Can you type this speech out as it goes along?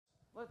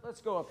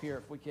Let's go up here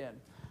if we can.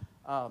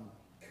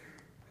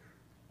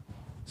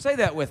 Say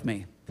that with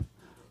me.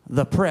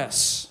 The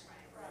press.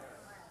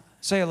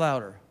 Say it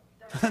louder.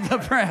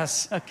 The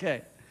press.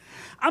 Okay.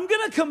 I'm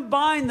going to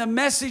combine the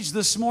message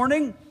this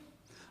morning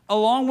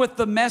along with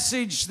the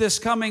message this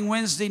coming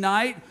Wednesday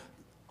night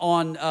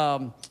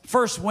on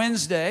First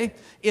Wednesday.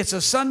 It's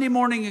a Sunday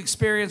morning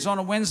experience on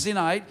a Wednesday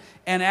night.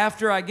 And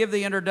after I give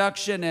the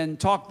introduction and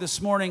talk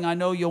this morning, I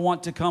know you'll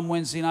want to come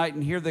Wednesday night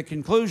and hear the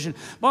conclusion.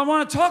 But I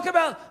want to talk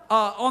about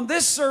on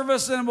this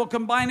service, and we'll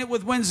combine it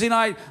with Wednesday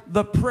night,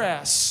 the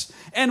press.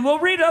 And we'll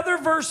read other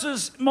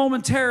verses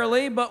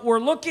momentarily, but we're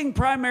looking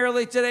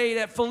primarily today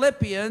at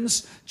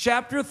Philippians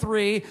chapter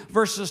 3,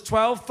 verses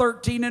 12,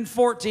 13, and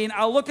 14.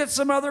 I'll look at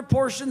some other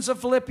portions of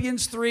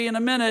Philippians 3 in a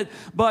minute,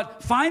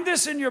 but find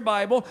this in your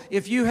Bible.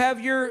 If you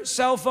have your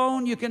cell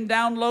phone, you can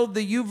download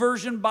the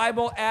YouVersion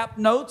Bible app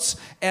notes,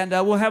 and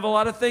we'll have a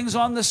lot of things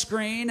on the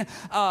screen.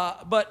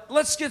 But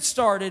let's get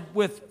started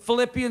with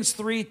Philippians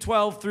 3,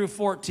 12 through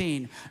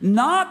 14.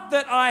 Not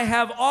that I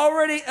have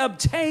already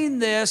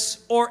obtained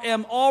this or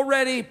am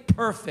already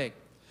perfect,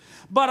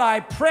 but I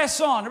press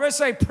on. Everybody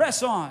say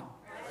press on.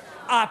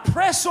 I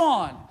press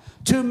on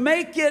to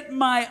make it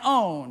my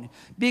own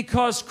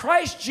because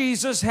Christ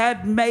Jesus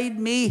had made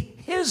me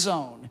his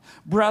own.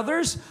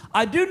 Brothers,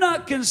 I do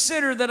not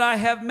consider that I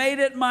have made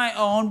it my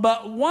own,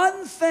 but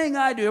one thing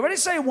I do. Everybody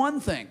say one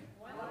thing.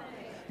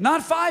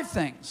 Not 5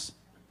 things,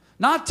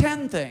 not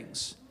 10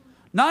 things,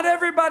 not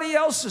everybody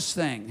else's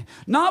thing,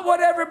 not what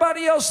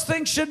everybody else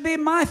thinks should be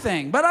my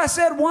thing, but I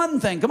said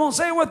one thing. Come on,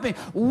 say it with me.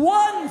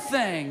 One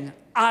thing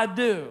I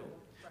do,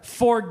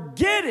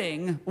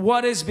 forgetting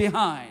what is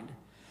behind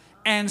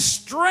and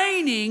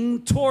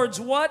straining towards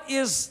what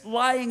is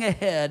lying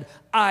ahead,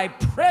 I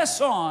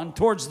press on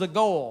towards the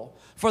goal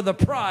for the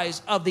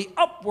prize of the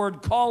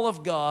upward call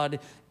of God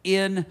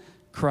in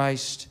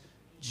Christ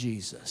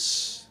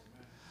Jesus.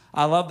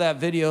 I love that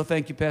video.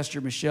 Thank you,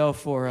 Pastor Michelle,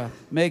 for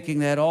making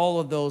that. All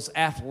of those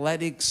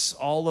athletics,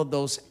 all of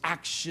those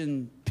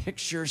action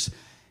pictures.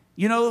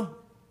 You know,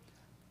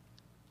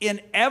 in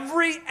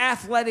every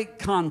athletic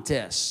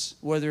contest,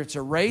 whether it's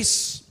a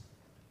race,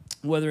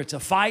 whether it's a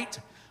fight,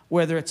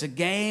 whether it's a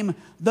game,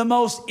 the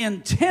most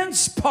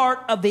intense part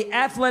of the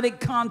athletic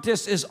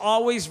contest is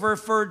always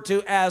referred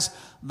to as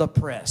the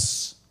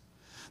press.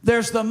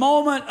 There's the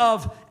moment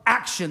of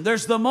action.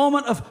 There's the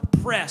moment of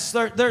press.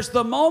 There's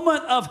the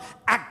moment of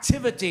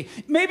activity.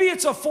 Maybe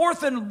it's a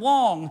 4th and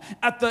long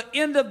at the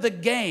end of the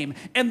game,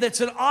 and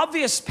it's an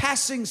obvious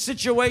passing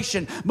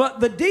situation, but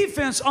the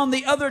defense on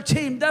the other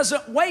team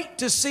doesn't wait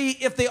to see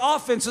if the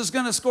offense is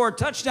going to score a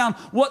touchdown.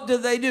 What do?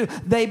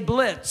 They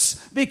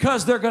blitz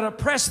because they're going to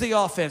press the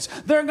offense.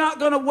 They're not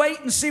going to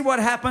wait and see what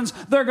happens.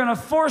 They're going to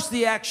force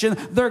the action.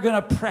 They're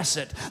going to press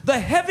it. The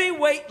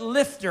heavyweight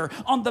lifter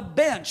on the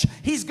bench,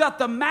 he's got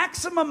the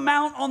maximum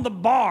amount on the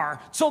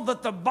bar so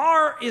that the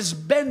bar is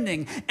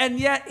bending, and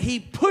yet he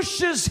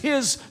pushes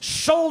his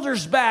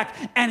shoulders back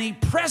and he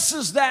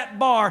presses that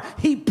bar.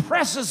 He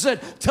presses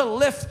it to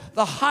lift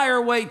the higher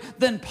weight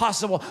than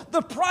possible.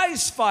 The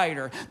prize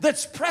fighter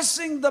that's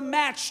pressing the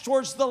match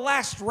towards the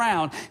last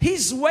round,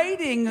 he's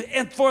waiting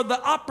for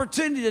the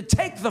opportunity to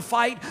take the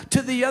fight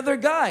to the other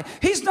guy.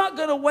 He's not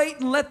going to wait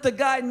and let the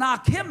guy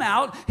knock him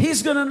out.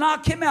 He's going to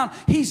knock him out.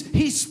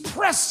 He's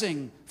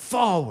pressing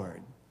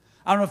forward.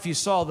 I don't know if you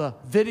saw the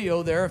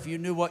video there, if you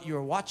knew what you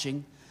were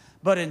watching,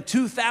 but in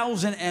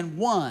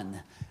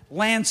 2001,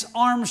 Lance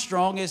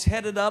Armstrong is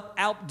headed up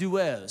Alpe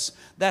d'Huez.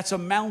 That's a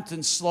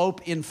mountain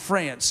slope in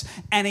France.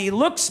 And he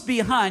looks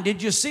behind.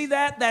 Did you see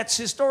that? That's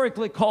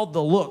historically called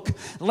the look.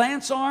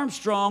 Lance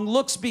Armstrong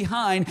looks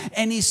behind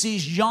and he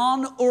sees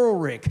Jan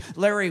Ullrich.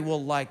 Larry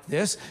will like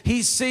this.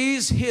 He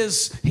sees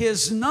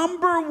his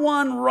number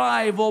 1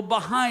 rival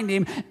behind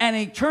him, and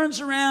he turns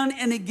around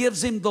and he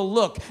gives him the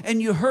look. And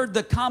you heard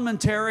the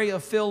commentary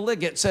of Phil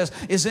Liggett says,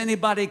 "Is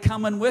anybody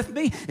coming with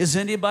me? Is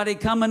anybody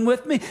coming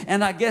with me?"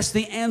 And I guess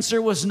the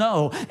answer was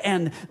no.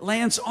 And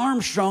Lance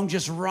Armstrong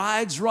just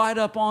rides right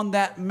up on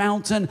that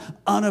mountain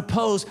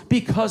unopposed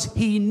because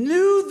he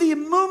knew the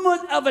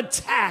moment of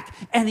attack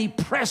and he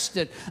pressed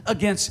it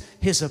against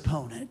his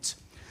opponent.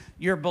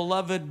 Your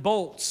beloved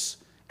Bolts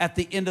at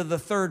the end of the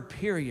 3rd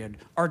period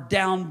are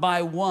down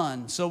by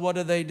 1. So what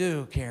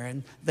do,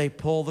 Karen? They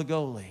pull the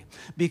goalie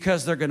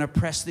because they're going to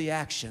press the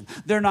action.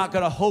 They're not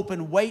going to hope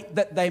and wait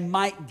that they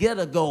might get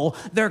a goal.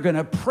 They're going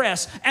to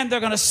press, and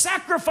they're going to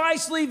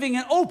sacrifice leaving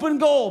an open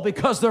goal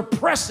because they're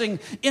pressing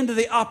into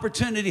the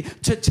opportunity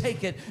to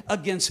take it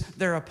against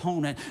their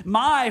opponent.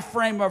 My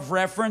frame of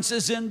reference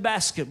is in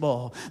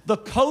basketball. The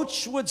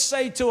coach would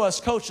say to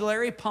us, Coach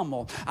Larry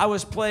Pummel. I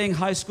was playing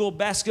high school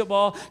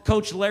basketball.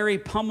 Coach Larry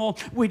Pummel,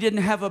 we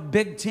didn't have have a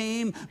big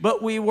team,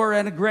 but we were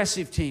an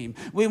aggressive team.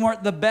 We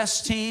weren't the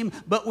best team,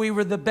 but we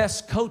were the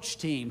best coach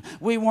team.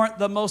 We weren't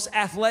the most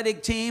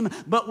athletic team,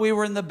 but we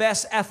were in the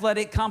best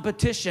athletic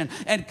competition.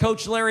 And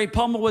Coach Larry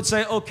Pummel would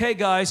say, okay,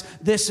 guys,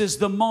 this is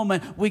the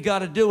moment. We got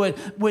to do it.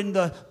 When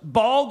the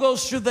ball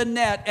goes through the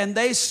net and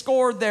they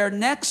score their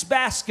next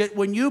basket,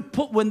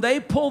 when they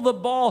pull the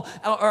ball,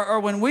 or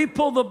when we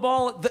pull the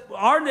ball,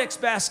 our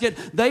next basket,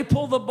 they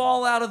pull the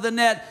ball out of the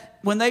net.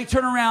 When they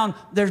turn around,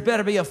 there's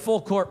better be a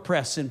full court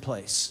press in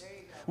place.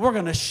 We're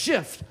going to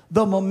shift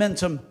the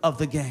momentum of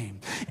the game.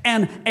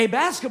 And a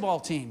basketball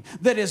team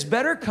that is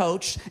better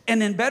coached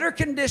and in better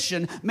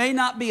condition may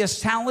not be as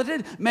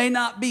talented, may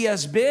not be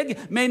as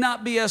big, may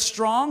not be as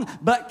strong,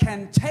 but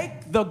can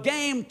take the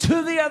game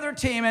to the other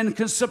team and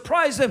can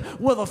surprise them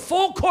with a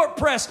full court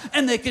press,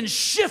 and they can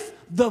shift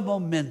the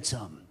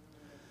momentum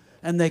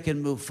and they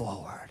can move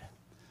forward.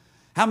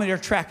 How many are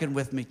tracking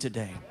with me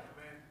today?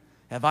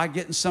 Have I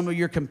getting some of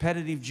your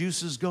competitive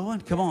juices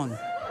going? Come on.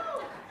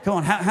 Come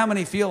on. How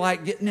many feel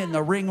like getting in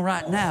the ring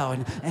right now?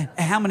 And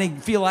how many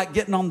feel like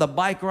getting on the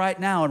bike right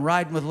now and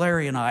riding with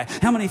Larry and I?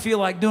 How many feel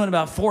like doing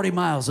about 40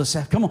 miles this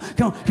afternoon?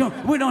 Come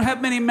on. We don't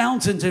have many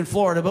mountains in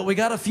Florida, but we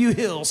got a few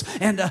hills.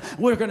 And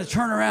we're going to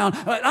turn around.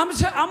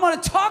 I'm going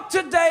to talk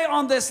today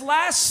on this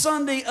last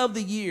Sunday of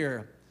the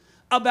year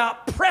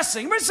about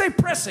pressing. Everybody say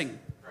pressing.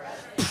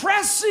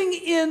 Pressing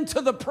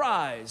into the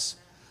prize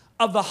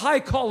of the high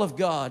call of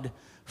God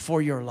for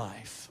your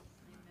life.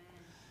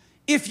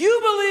 If you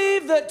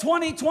believe that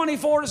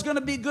 2024 is going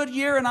to be a good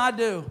year, and I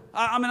do.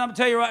 I'm going to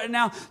tell you right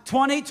now,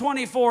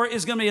 2024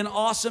 is going to be an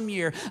awesome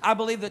year. I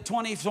believe that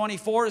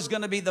 2024 is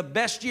going to be the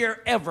best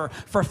year ever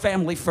for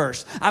Family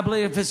First. I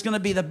believe it's going to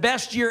be the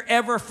best year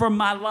ever for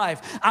my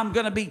life. I'm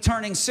going to be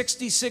turning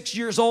 66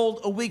 years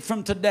old a week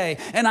from today,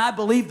 and I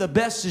believe the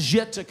best is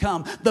yet to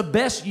come. The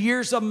best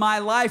years of my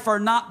life are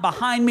not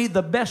behind me.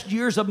 The best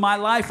years of my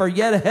life are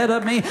yet ahead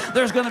of me.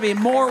 There's going to be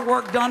more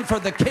work done for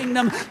the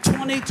kingdom.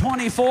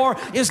 2024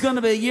 is going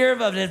to be a year of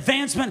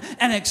advancement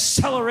and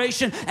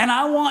acceleration, and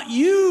I want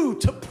you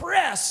to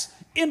press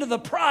into the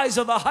prize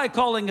of the high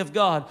calling of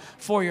God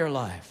for your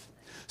life.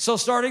 So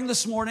starting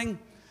this morning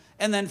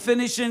and then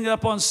finishing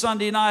up on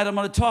Sunday night, I'm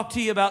going to talk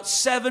to you about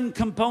 7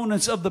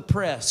 components of the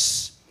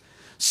press.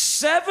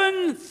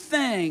 7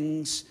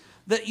 things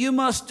that you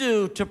must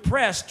do to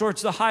press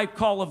towards the high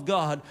call of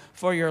God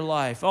for your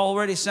life.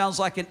 Already sounds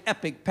like an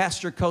epic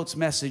Pastor Coates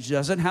message,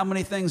 doesn't it? How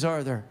many things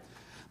are there?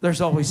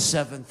 There's always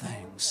 7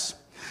 things.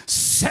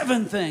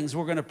 7 things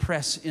we're going to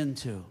press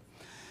into.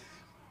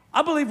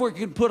 I believe we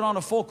can put on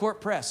a full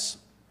court press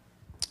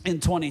in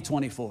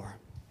 2024.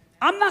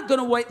 I'm not going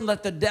to wait and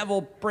let the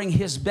devil bring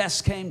his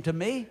best game to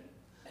me.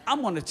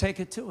 I'm going to take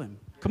it to him.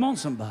 Come on,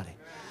 somebody.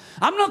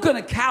 I'm not going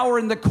to cower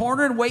in the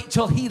corner and wait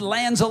till he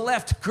lands a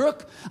left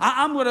crook.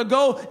 I'm going to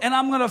go and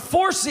I'm going to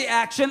force the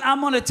action. I'm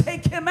going to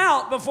take him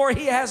out before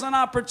he has an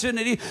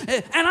opportunity.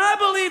 And I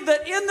believe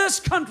that in this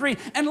country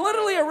and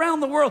literally around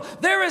the world,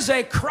 there is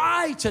a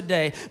cry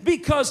today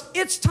because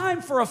it's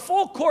time for a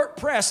full court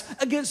press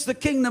against the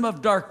kingdom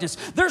of darkness.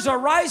 There's a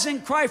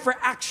rising cry for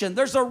action.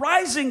 There's a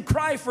rising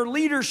cry for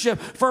leadership,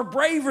 for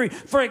bravery,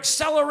 for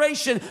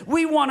acceleration.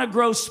 We want to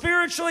grow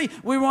spiritually.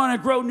 We want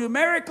to grow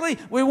numerically.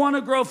 We want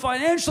to grow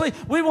financially.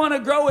 We want to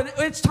grow, and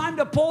it's time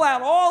to pull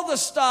out all the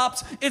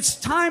stops. It's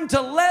time to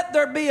let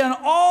there be an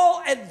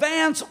all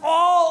advance,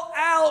 all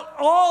out,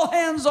 all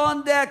hands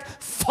on deck,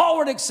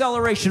 forward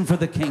acceleration for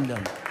the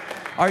kingdom.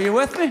 Are you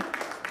with me?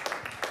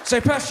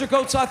 Say, Pastor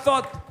Coates, I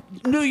thought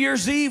New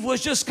Year's Eve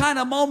was just kind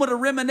of a moment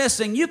of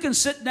reminiscing. You can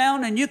sit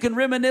down and you can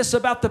reminisce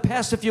about the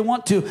past if you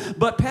want to,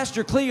 but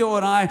Pastor Cleo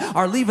and I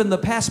are leaving the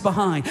past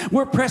behind.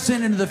 We're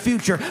pressing into the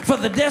future for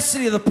the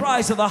destiny of the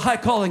prize of the high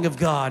calling of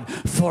God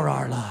for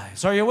our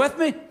lives. Are you with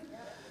me?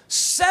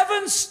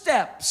 7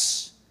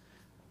 steps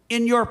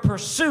in your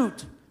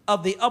pursuit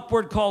of the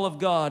upward call of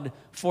God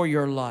for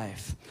your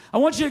life. I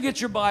want you to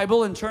get your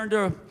Bible and turn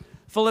to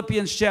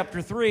Philippians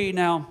chapter 3.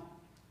 Now,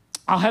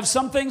 I'll have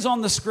some things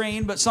on the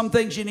screen, but some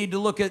things you need to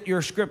look at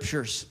your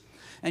scriptures.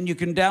 And you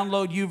can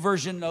download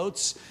YouVersion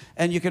notes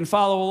and you can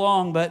follow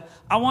along. But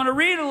I want to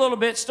read a little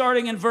bit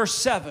starting in verse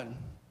 7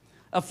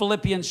 of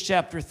Philippians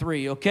chapter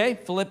 3, okay?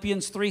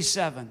 Philippians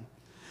 3:7.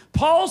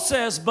 Paul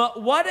says,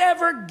 but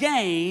whatever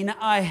gain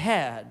I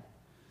had.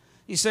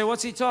 You say,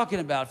 what's he talking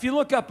about? If you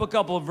look up a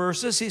couple of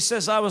verses, he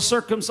says, I was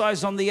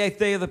circumcised on the 8th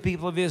day of the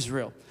people of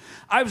Israel.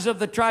 I was of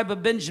the tribe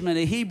of Benjamin,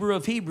 a Hebrew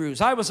of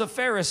Hebrews. I was a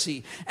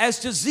Pharisee. As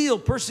to zeal,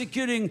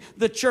 persecuting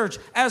the church.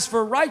 As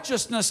for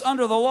righteousness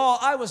under the law,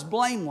 I was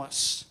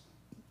blameless.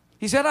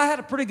 He said, I had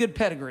a pretty good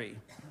pedigree.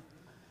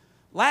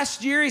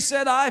 Last year, he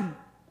said,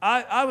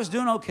 I was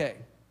doing okay.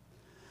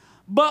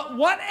 But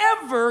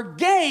whatever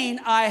gain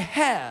I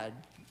had,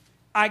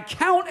 I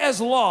count as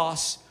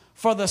loss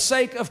for the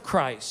sake of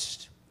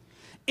Christ.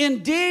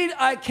 Indeed,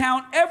 I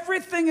count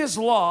everything as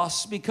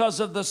loss because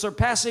of the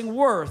surpassing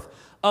worth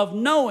of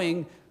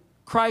knowing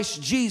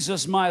Christ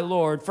Jesus my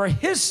Lord. For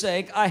his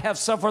sake, I have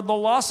suffered the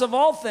loss of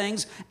all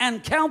things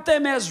and count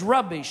them as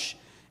rubbish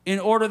in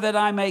order that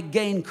I may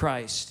gain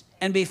Christ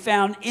and be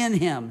found in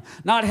him,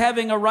 not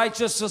having a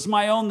righteousness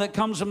my own that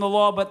comes from the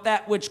law, but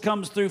that which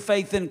comes through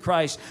faith in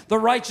Christ. The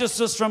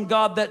righteousness from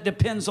God that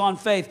depends on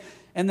faith.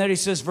 And then he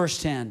says,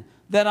 verse 10,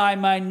 that I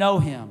may know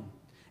him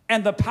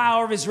and the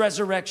power of his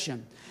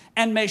resurrection,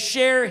 and may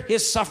share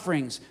his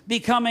sufferings,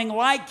 becoming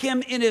like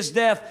him in his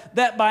death,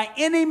 that by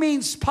any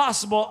means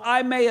possible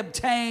I may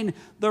obtain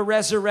the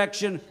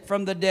resurrection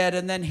from the dead.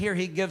 And then here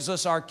he gives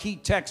us our key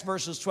text,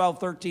 verses 12,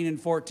 13, and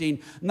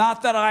 14.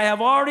 Not that I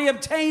have already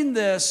obtained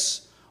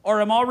this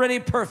or am already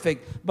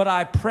perfect, but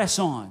I press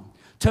on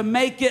to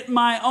make it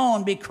my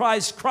own,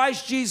 because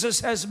Christ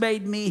Jesus has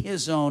made me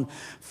his own.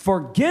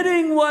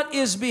 Forgetting what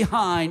is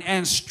behind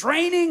and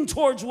straining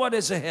towards what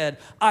is ahead,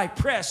 I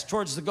press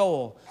towards the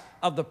goal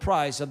of the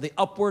prize of the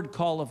upward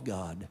call of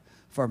God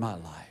for my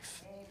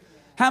life.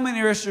 How many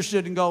are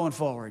interested in going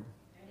forward?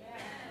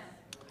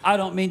 I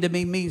don't mean to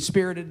be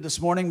mean-spirited this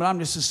morning, but I'm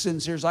just as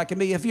sincere as I can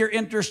be. If you're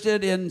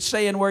interested in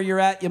staying where you're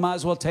at, you might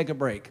as well take a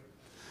break.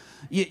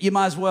 You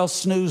might as well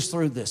snooze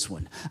through this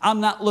one. I'm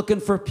not looking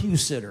for pew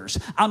sitters.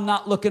 I'm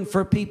not looking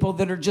for people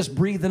that are just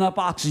breathing up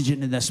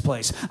oxygen in this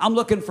place. I'm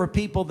looking for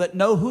people that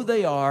know who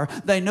they are.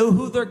 They know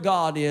who their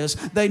God is.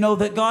 They know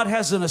that God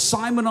has an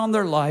assignment on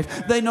their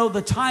life. They know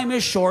the time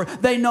is short.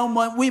 They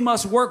know we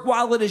must work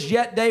while it is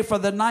yet day, for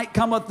the night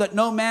cometh that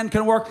no man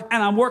can work.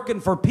 And I'm working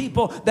for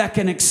people that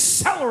can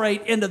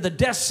accelerate into the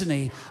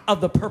destiny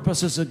of the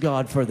purposes of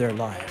God for their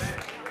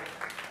life.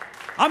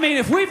 I mean,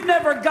 if we've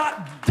never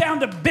got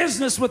down to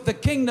business with the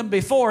kingdom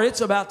before,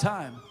 it's about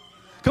time.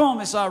 Come on,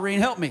 Miss Irene,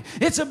 help me.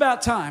 It's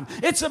about time.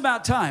 It's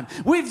about time.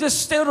 We've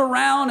just stood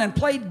around and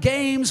played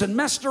games and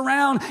messed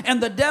around,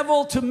 and the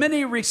devil, to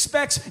many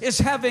respects, is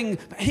having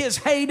his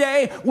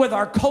heyday with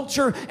our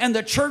culture, and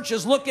the church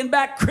is looking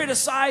back,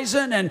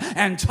 criticizing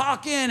and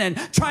talking and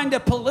trying to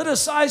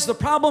politicize the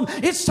problem.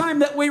 It's time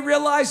that we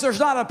realize there's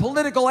not a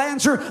political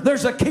answer,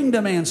 there's a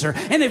kingdom answer.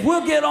 And if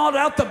we'll get on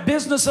out the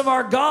business of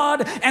our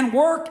God and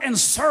work and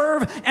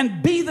serve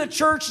and be the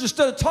church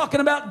instead of talking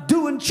about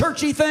doing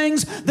churchy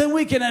things, then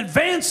we can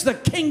advance the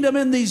kingdom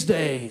in these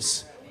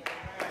days.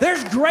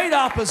 There's great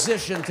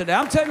opposition today.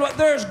 I'm telling you what,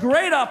 there's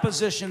great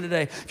opposition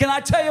today. Can I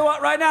tell you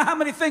what right now? How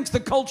many thinks the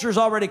culture is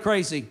already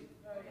crazy?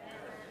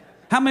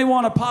 How many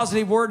want a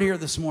positive word here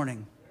this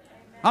morning?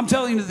 I'm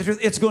telling you the truth,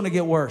 it's going to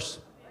get worse.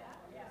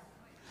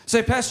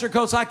 Say, Pastor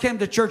Coates, I came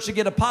to church to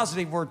get a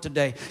positive word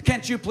today.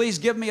 Can't you please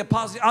give me a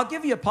positive? I'll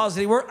give you a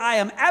positive word. I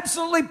am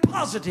absolutely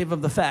positive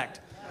of the fact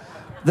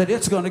that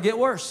it's going to get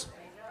worse.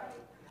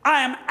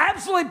 I am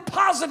absolutely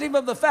positive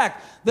of the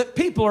fact that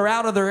people are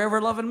out of their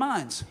ever-loving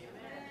minds.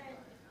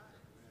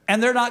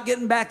 And they're not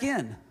getting back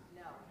in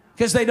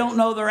because they don't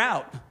know they're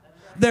out.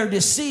 They're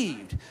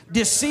deceived,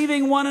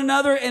 deceiving one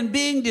another and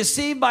being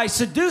deceived by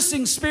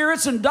seducing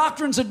spirits and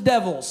doctrines of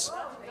devils.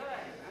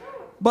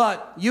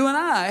 But you and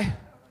I,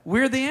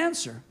 we're the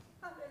answer.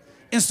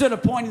 Instead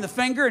of pointing the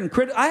finger and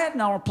I had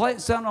no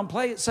sound on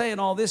play saying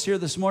all this here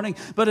this morning,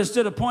 but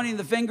instead of pointing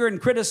the finger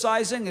and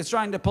criticizing, it's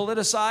trying to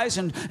politicize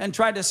and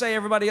try to say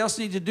everybody else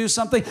needs to do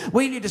something.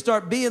 We need to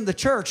start being the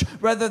church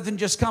rather than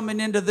just coming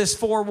into this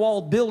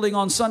four-walled building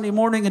on Sunday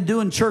morning and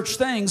doing church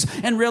things,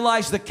 and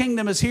realize the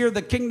kingdom is here,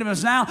 the kingdom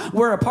is now.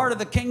 We're a part of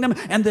the kingdom,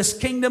 and this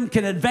kingdom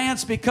can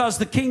advance because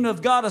the kingdom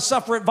of God has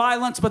suffered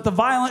violence, but the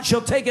violent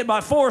shall take it by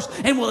force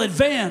and will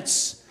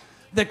advance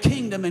the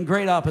kingdom in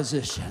great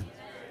opposition.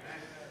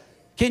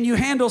 Can you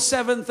handle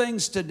 7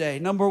 things today?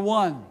 Number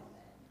 1,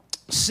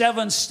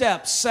 7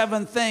 steps,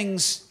 7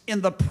 things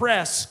in the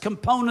press,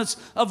 components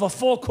of a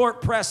full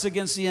court press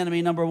against the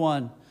enemy. Number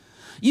 1,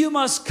 you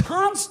must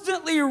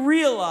constantly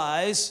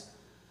realize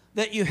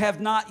that you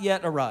have not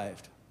yet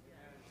arrived.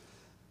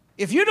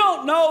 If you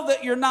don't know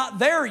that you're not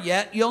there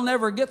yet, you'll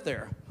never get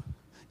there.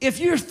 If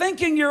you're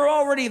thinking you're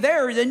already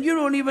there, then you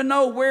don't even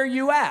know where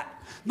you're at.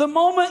 The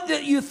moment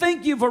that you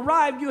think you've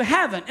arrived, you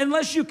haven't.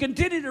 Unless you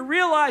continue to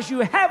realize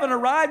you haven't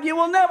arrived, you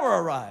will never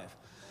arrive.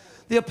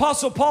 The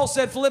Apostle Paul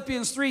said,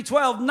 Philippians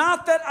 3:12,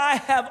 not that I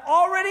have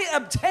already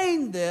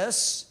obtained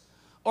this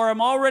or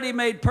am already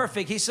made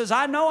perfect. He says,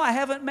 I know I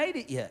haven't made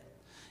it yet.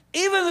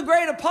 Even the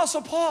great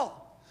Apostle Paul.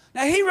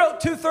 Now, he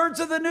wrote 2/3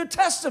 of the New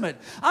Testament.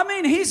 I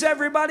mean, he's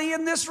everybody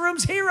in this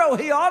room's hero.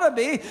 He ought to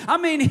be. I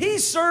mean, he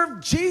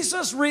served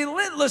Jesus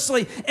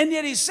relentlessly, and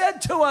yet he said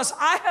to us,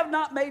 I have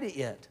not made it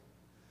yet.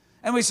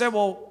 And we say,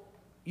 well,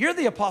 you're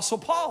the Apostle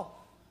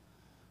Paul.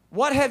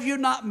 What have you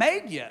not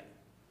made yet?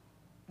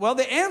 Well,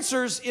 the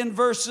answer's in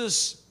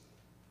verses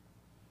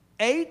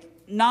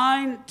 8,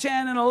 9,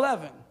 10, and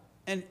 11.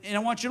 And I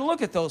want you to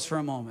look at those for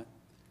a moment.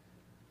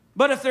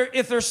 But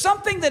if there's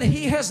something that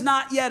he has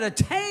not yet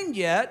attained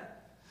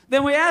yet,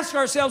 then we ask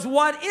ourselves,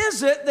 what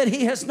is it that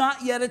he has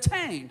not yet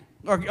attained?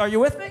 Are you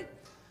with me?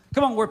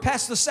 Come on, we're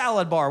past the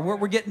salad bar.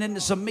 We're getting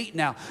into some meat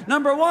now.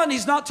 Number 1,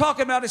 he's not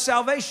talking about his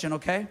salvation,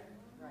 okay?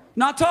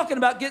 Not talking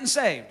about getting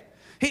saved.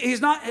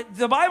 He's not,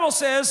 the Bible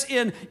says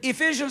in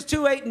Ephesians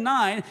 2, 8, and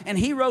 9, and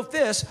he wrote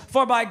this,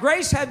 "For by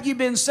grace have you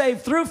been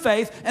saved through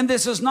faith, and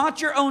this is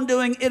not your own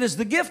doing. It is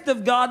the gift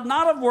of God,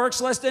 not of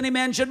works, lest any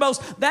man should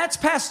boast." That's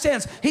past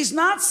tense. He's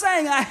not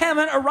saying, I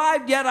haven't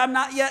arrived yet, I'm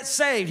not yet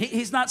saved.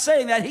 He's not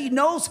saying that. He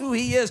knows who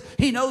he is.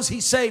 He knows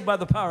he's saved by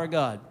the power of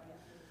God.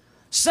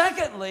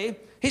 Secondly,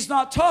 he's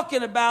not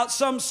talking about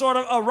some sort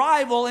of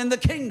arrival in the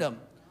kingdom.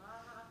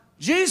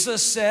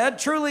 Jesus said,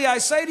 "Truly I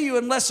say to you,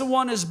 unless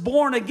one is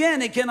born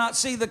again, he cannot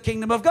see the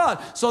kingdom of God."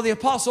 So the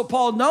Apostle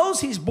Paul knows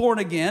he's born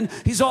again.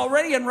 He's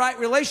already in right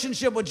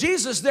relationship with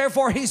Jesus.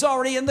 Therefore, he's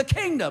already in the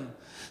kingdom.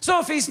 So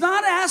if he's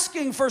not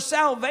asking for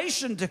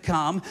salvation to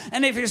come,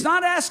 and if he's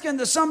not asking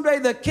that someday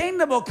the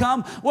kingdom will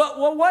come,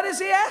 well, what is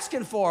he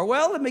asking for?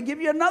 Well, let me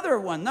give you another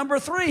one. Number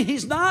 3,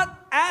 he's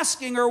not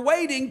asking or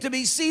waiting to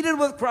be seated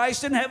with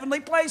Christ in heavenly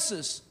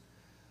places.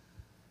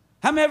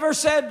 Have you ever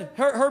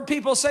heard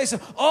people say,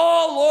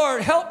 "Oh,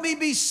 Lord, help me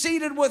be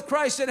seated with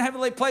Christ in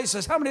heavenly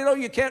places"? How many know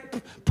you can't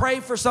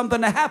pray for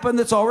something to happen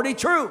that's already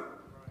true?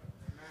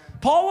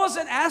 Paul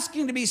wasn't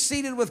asking to be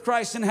seated with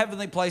Christ in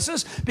heavenly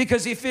places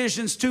because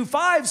Ephesians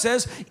 2:5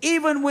 says,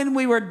 "Even when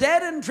we were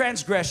dead in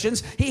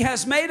transgressions, he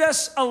has made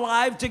us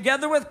alive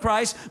together with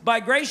Christ. By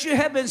grace you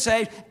have been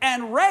saved,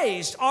 and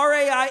raised,"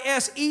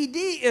 R-A-I-S-E-D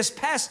is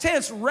past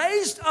tense,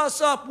 raised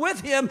us up with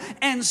him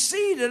and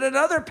seated,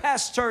 another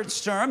past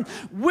tense term,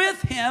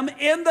 with him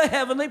in the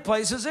heavenly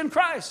places in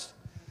Christ.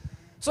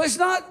 So he's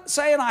not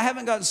saying, "I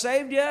haven't gotten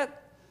saved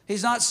yet."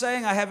 He's not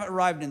saying, "I haven't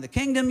arrived in the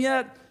kingdom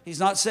yet." He's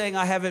not saying,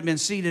 "I haven't been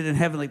seated in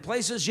heavenly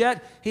places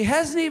yet." He's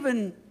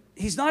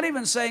not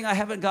even saying, "I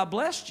haven't got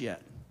blessed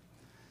yet."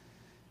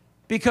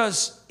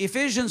 Because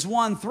Ephesians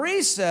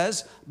 1:3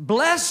 says,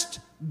 "Blessed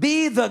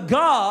be the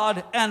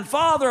God and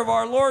Father of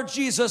our Lord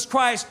Jesus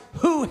Christ,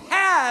 who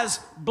has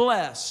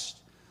blessed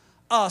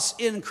us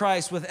in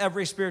Christ with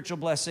every spiritual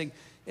blessing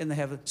in the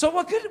heaven." So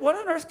what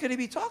on earth could he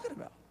be talking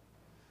about?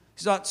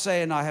 He's not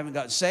saying, "I haven't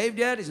gotten saved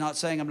yet." He's not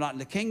saying, "I'm not in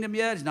the kingdom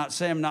yet." He's not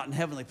saying, "I'm not in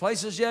heavenly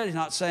places yet." He's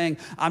not saying,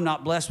 "I'm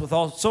not blessed with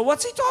all." So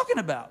what's he talking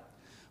about?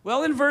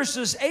 Well, in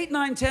verses 8,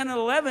 9, 10, and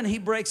 11, he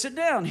breaks it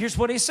down. Here's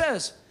what he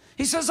says.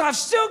 He says, "I've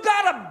still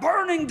got a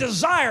burning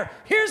desire.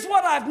 Here's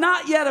what I've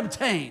not yet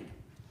obtained.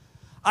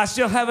 I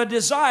still have a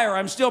desire.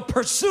 I'm still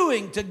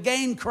pursuing to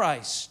gain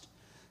Christ,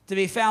 to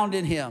be found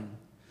in him.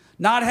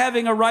 Not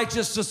having a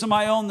righteousness of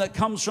my own that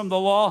comes from the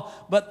law,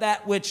 but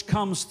that which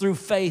comes through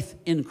faith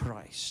in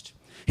Christ."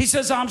 He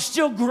says, "I'm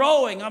still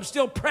growing, I'm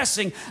still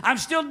pressing, I'm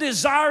still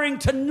desiring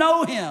to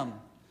know him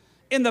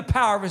in the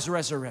power of his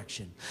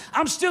resurrection.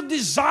 I'm still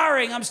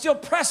desiring, I'm still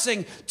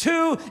pressing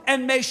to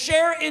and may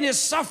share in his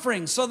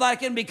suffering so that I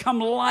can become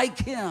like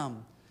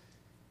him,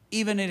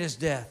 even in his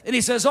death." And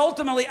he says,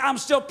 ultimately, I'm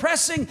still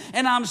pressing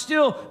and I'm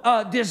still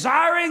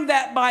desiring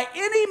that by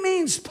any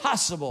means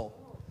possible,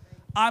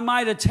 I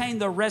might attain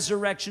the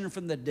resurrection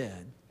from the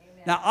dead.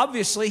 Now,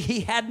 obviously,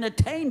 he hadn't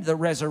attained the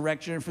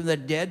resurrection from the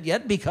dead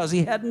yet because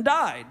he hadn't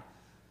died.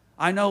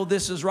 I know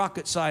this is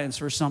rocket science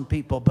for some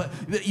people, but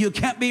you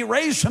can't be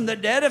raised from the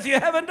dead if you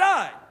haven't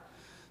died.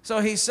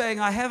 So he's saying,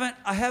 I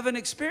haven't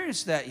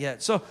experienced that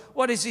yet. So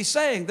what is he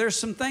saying? There's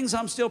some things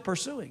I'm still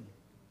pursuing.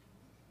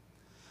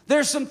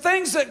 There's some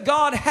things that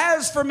God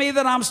has for me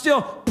that I'm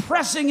still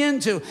pressing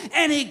into.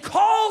 And he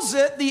calls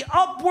it the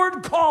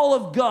upward call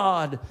of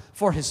God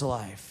for his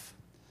life.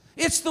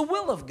 It's the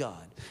will of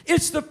God.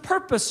 It's the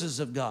purposes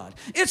of God.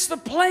 It's the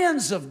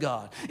plans of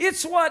God.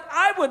 It's what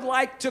I would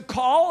like to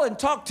call and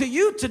talk to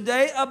you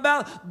today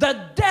about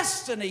the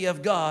destiny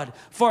of God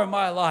for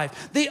my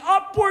life. The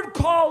upward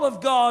call of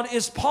God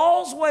is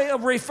Paul's way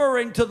of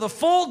referring to the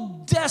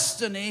full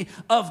destiny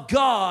of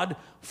God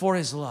for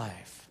his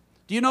life.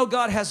 Do you know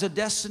God has a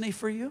destiny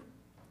for you?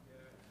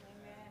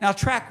 Now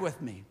track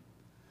with me.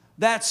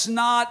 That's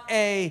not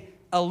a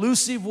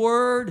elusive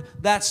word.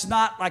 That's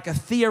not like a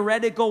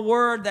theoretical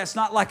word. That's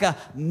not like a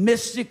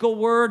mystical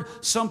word.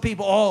 Some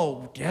people,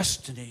 oh,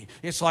 destiny.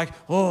 It's like,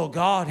 oh,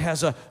 God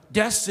has a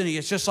destiny.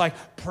 It's just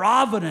like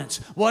providence.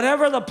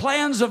 Whatever the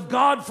plans of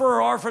God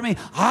are for me,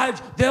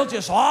 they'll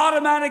just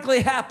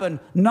automatically happen.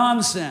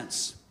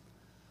 Nonsense.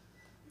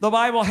 The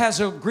Bible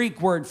has a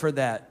Greek word for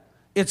that.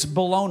 It's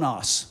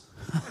bolonos.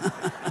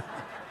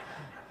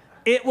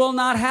 It will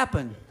not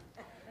happen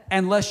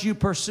unless you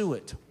pursue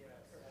it.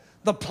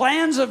 The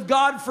plans of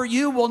God for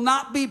you will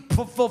not be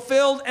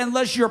fulfilled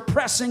unless you're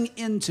pressing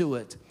into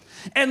it.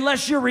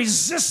 Unless you're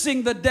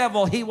resisting the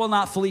devil, he will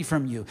not flee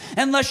from you.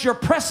 Unless you're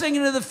pressing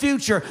into the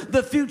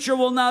future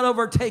will not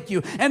overtake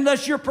you.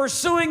 Unless you're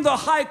pursuing the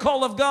high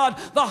call of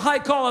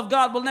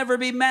God will never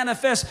be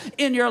manifest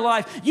in your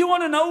life. You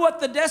want to know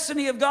what the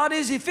destiny of God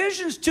is?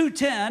 Ephesians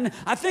 2:10,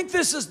 I think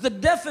this is the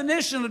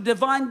definition of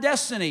divine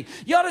destiny.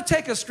 You ought to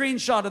take a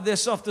screenshot of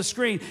this off the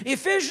screen.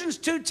 Ephesians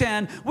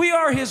 2:10, we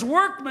are his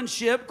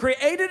workmanship,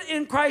 created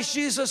in Christ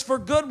Jesus for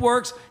good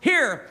works.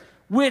 Here,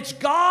 which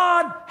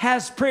God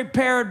has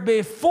prepared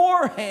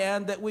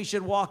beforehand that we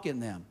should walk in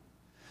them.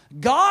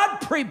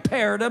 God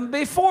prepared them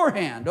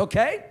beforehand,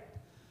 okay?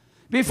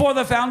 Before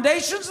the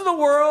foundations of the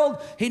world,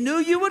 He knew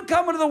you would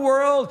come into the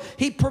world.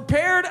 He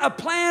prepared a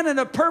plan and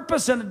a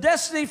purpose and a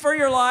destiny for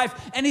your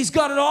life, and He's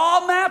got it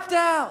all mapped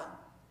out.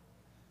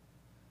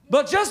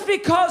 But just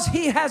because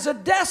He has a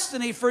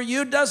destiny for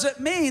you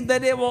doesn't mean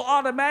that it will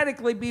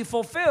automatically be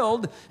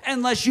fulfilled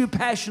unless you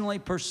passionately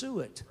pursue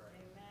it.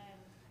 Amen.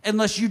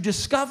 Unless you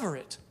discover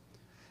it.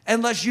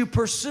 Unless you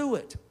pursue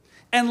it.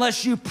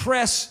 Unless you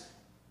press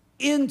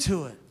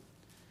into it.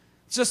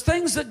 It's just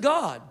things that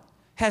God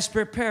has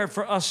prepared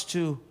for us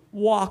to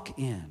walk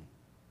in.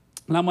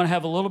 And I'm going to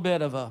have a little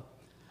bit of a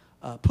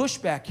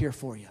pushback here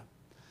for you.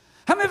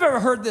 How many have ever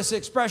heard this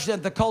expression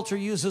that the culture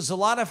uses a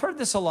lot? I've heard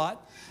this a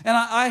lot. And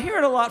I hear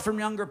it a lot from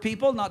younger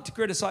people, not to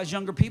criticize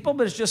younger people,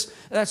 but it's just,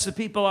 that's the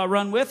people I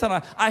run with.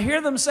 And I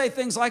hear them say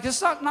things like,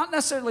 it's not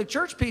necessarily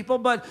church people,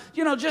 but,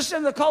 you know, just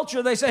in the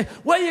culture, they say,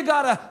 well, you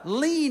got to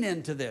lean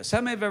into this. How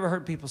many have ever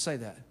heard people say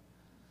that?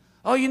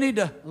 Oh, you need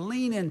to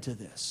lean into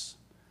this.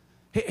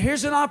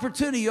 Here's an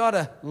opportunity. You ought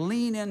to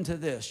lean into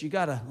this. You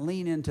got to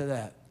lean into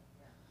that.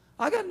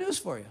 I got news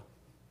for you.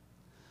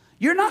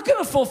 You're not going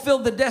to fulfill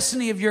the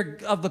destiny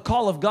of the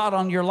call of God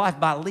on your life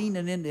by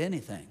leaning into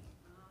anything.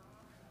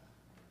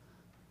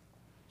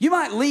 You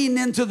might lean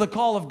into the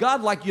call of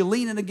God like you're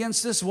leaning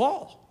against this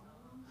wall.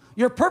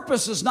 Your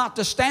purpose is not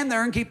to stand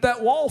there and keep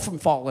that wall from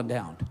falling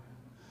down.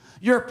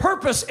 Your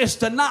purpose is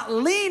to not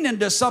lean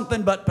into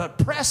something, but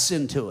press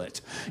into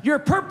it. Your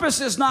purpose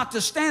is not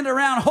to stand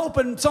around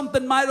hoping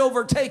something might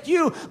overtake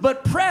you,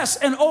 but press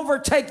and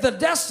overtake the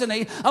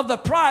destiny of the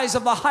prize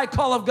of the high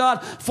call of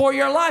God for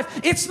your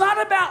life. It's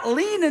not about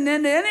leaning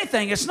into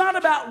anything. It's not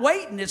about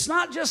waiting. It's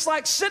not just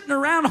like sitting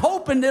around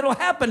hoping it'll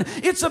happen.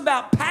 It's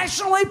about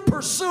passionately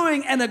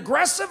pursuing and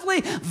aggressively,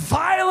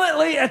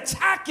 violently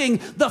attacking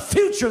the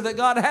future that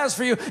God has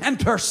for you and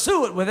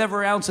pursue it with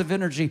every ounce of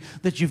energy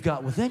that you've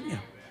got within you.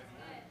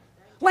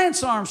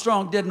 Lance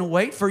Armstrong didn't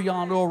wait for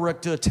Jan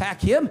Ulrich to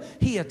attack him.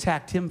 He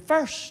attacked him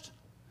first.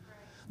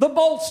 The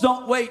Bolts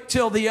don't wait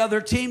till the other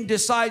team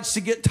decides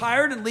to get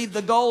tired and leave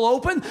the goal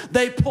open.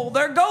 They pull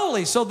their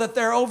goalie so that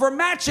they're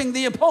overmatching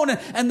the opponent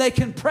and they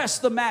can press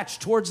the match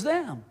towards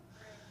them.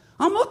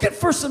 I'm looking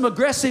for some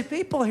aggressive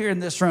people here in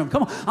this room.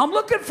 Come on. I'm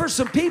looking for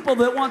some people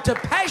that want to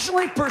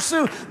passionately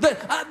pursue.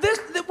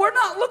 We're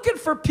not looking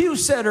for pew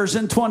setters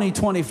in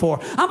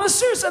 2024. I'm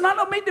serious, and I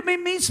don't mean to be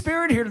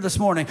mean-spirited here this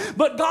morning,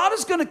 but God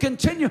is going to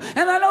continue.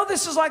 And I know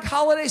this is like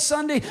holiday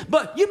Sunday,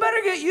 but you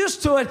better get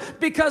used to it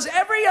because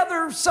every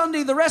other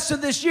Sunday the rest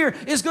of this year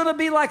is going to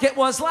be like it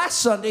was last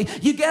Sunday.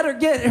 You got to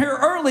get here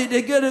early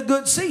to get a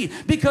good seat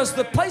because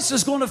the place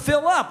is going to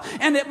fill up.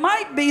 And it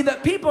might be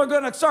that people are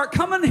going to start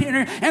coming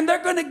here and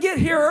they're going to get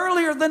here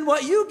earlier than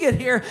what you get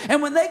here.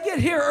 And when they get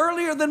here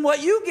earlier than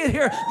what you get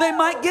here, they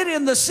might get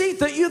in the seat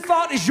that you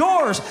thought is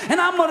yours.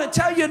 And I'm going to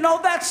tell you,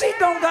 no, that seat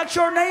don't got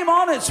your name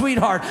on it,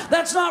 sweetheart.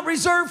 That's not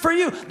reserved for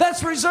you.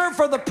 That's reserved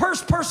for the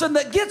first person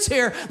that gets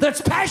here that's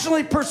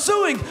passionately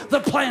pursuing the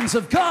plans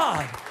of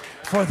God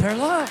for their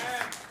life.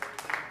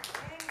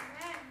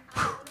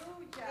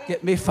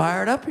 Get me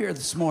fired up here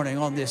this morning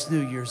on this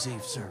New Year's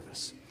Eve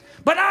service.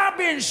 But I've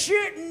been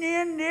sitting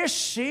in this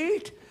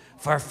seat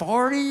for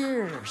 40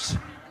 years.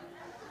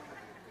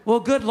 Well,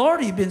 good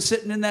Lord, you've been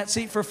sitting in that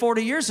seat for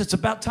 40 years. It's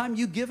about time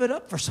you give it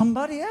up for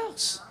somebody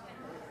else.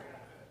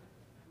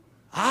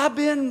 I've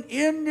been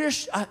in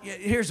this.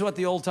 Here's what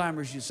the old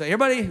timers used to say.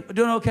 Everybody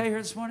doing okay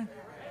here this morning?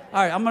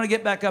 All right, I'm going to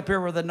get back up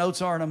here where the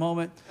notes are in a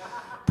moment.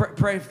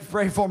 Pray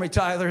for me,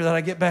 Tyler, that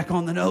I get back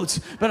on the notes.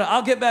 But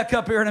I'll get back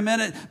up here in a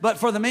minute. But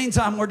for the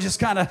meantime, we're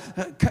just kind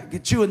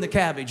of chewing the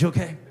cabbage,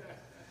 okay?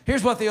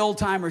 Here's what the old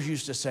timers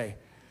used to say.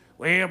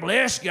 Well,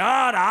 bless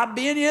God, I've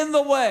been in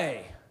the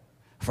way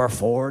for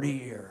 40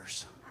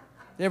 years.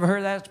 You ever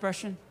heard that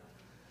expression?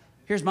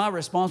 Here's my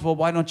response. Well,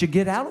 why don't you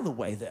get out of the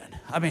way then?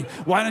 I mean,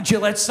 why don't you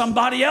let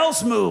somebody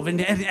else move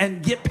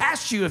and get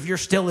past you if you're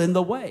still in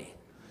the way?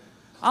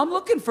 I'm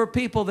looking for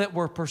people that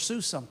will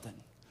pursue something.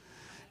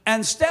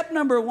 And step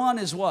number one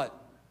is what?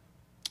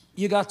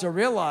 You got to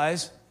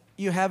realize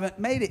you haven't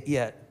made it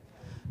yet.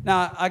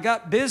 Now, I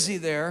got busy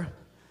there,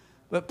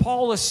 but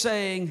Paul is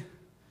saying,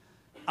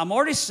 I'm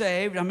already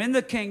saved. I'm in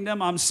the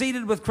kingdom. I'm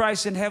seated with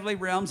Christ in heavenly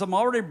realms. I'm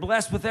already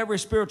blessed with every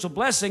spiritual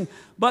blessing.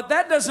 But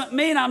that doesn't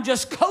mean I'm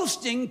just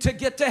coasting to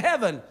get to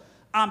heaven.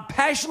 I'm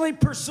passionately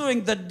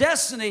pursuing the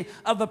destiny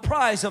of the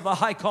prize of the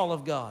high call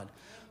of God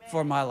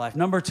for my life.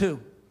 Number two,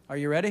 are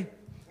you ready?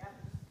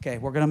 Okay,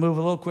 we're going to move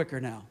a little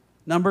quicker now.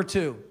 Number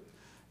two.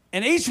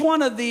 And each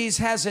one of these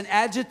has an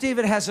adjective.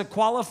 It has a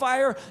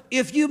qualifier.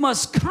 If you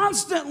must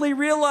constantly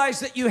realize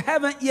that you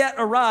haven't yet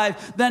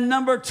arrived, then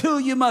number two,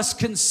 you must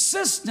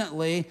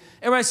consistently,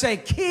 everybody say,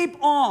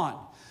 keep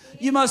on.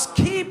 You must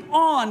keep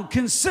on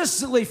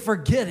consistently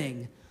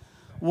forgetting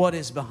what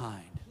is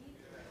behind.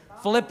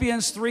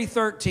 Philippians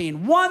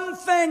 3:13. One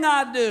thing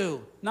I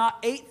do, not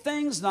 8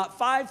 things, not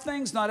 5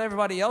 things, not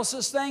everybody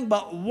else's thing,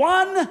 but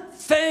one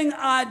thing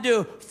I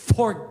do,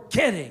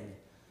 forgetting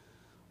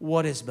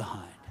what is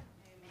behind.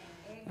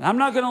 And I'm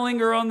not going to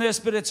linger on this,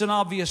 but it's an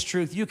obvious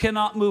truth. You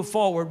cannot move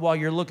forward while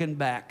you're looking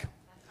back.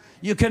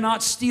 You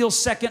cannot steal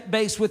second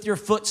base with your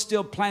foot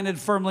still planted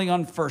firmly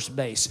on first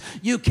base.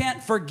 You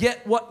can't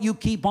forget what you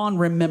keep on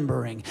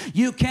remembering.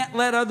 You can't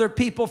let other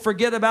people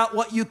forget about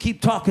what you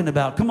keep talking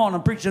about. Come on,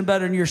 I'm preaching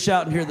better than you're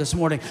shouting here this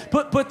morning.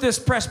 Put this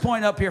press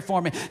point up here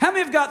for me. How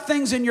many have got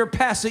things in your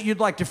past that you'd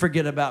like to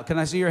forget about? Can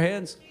I see your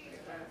hands?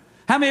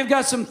 How many have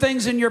got some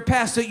things in your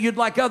past that you'd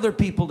like other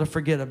people to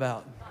forget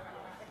about?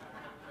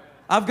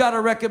 I've got a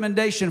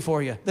recommendation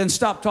for you. Then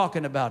stop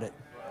talking about it.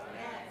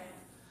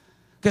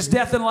 Because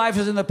death and life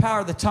is in the power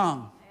of the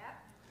tongue.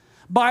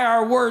 By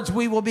our words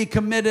we will be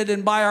committed,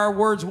 and by our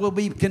words we'll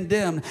be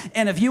condemned.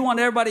 And if you want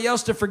everybody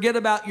else to forget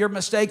about your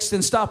mistakes,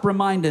 then stop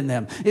reminding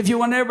them. If you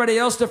want everybody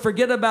else to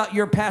forget about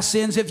your past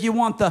sins, if you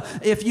want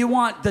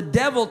the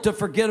devil to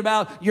forget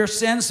about your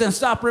sins, then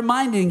stop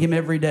reminding him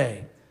every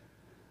day.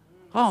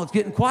 Oh, it's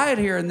getting quiet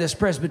here in this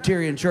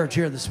Presbyterian church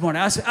here this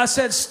morning. I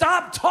said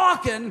stop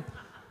talking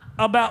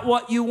about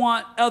what you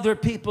want other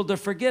people to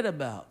forget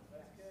about.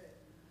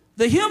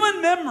 The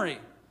human memory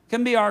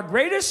can be our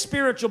greatest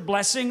spiritual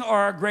blessing or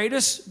our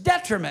greatest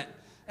detriment.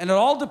 And it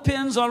all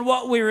depends on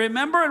what we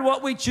remember and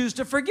what we choose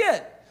to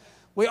forget.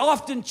 We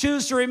often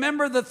choose to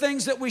remember the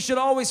things that we should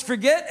always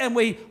forget, and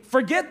we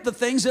forget the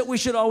things that we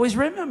should always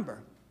remember.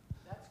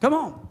 Come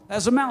on,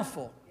 that's a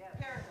mouthful.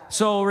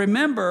 So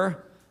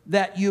remember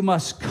that you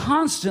must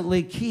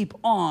constantly keep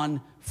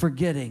on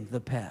forgetting the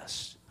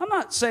past. I'm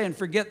not saying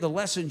forget the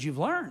lessons you've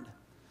learned.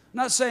 I'm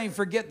not saying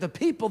forget the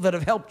people that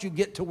have helped you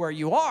get to where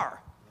you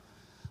are.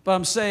 But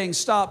I'm saying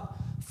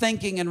stop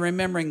thinking and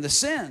remembering the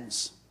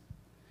sins,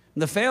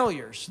 the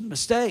failures, the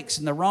mistakes,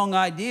 and the wrong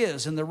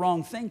ideas and the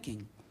wrong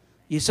thinking.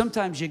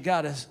 Sometimes you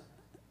got to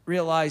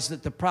realize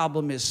that the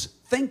problem is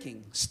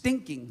thinking,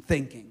 stinking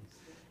thinking,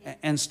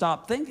 and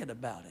stop thinking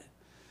about it.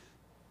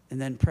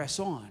 And then press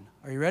on.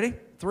 Are you ready?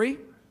 3?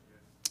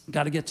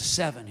 Got to get to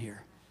 7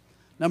 here.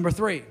 Number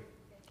 3.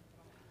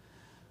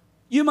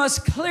 You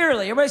must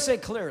clearly, everybody say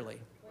clearly.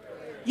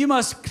 You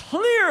must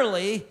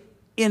clearly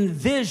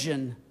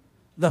envision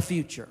the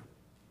future.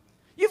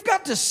 You've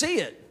got to see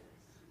it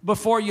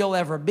before you'll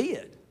ever be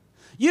it.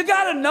 You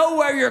got to know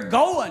where you're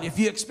going if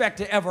you expect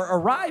to ever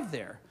arrive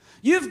there.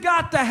 You've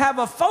got to have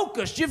a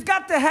focus. You've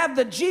got to have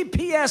the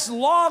GPS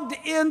logged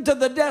into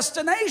the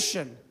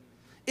destination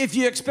if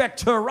you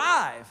expect to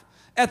arrive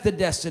at the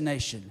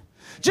destination.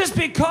 Just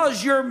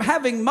because you're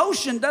having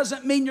motion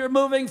doesn't mean you're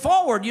moving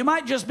forward. You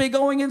might just be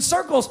going in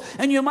circles,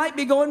 and you might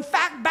be going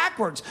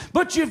backwards.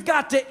 But you've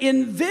got to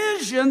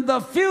envision the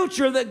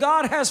future that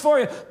God has for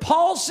you.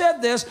 Paul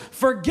said this,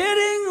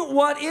 forgetting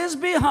what is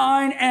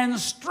behind and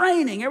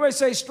straining. Everybody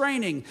say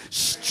straining.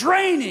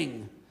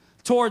 Straining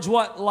towards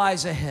what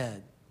lies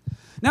ahead.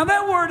 Now,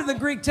 that word in the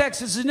Greek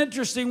text is an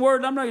interesting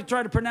word. I'm not going to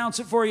try to pronounce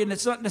it for you, and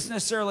it's not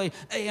necessarily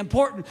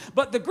important.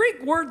 But the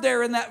Greek word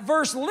there in that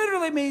verse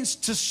literally means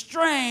to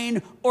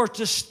strain or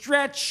to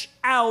stretch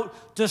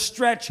out, to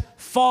stretch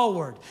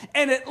forward.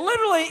 And it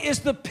literally is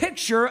the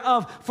picture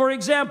of, for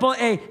example,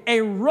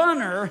 a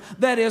runner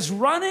that is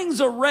running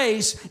the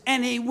race,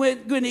 and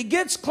when he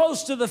gets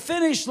close to the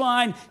finish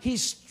line, he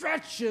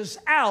stretches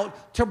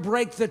out to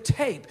break the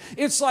tape.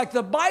 It's like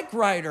the bike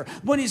rider.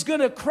 When he's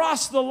going to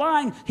cross the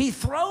line, he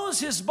throws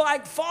his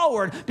bike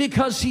forward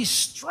because he's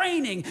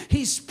straining,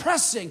 he's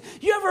pressing.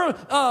 You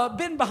ever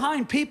been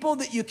behind people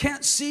that you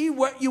can't see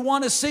what you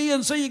want to see,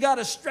 and so you got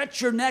to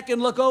stretch your neck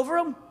and look over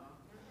them?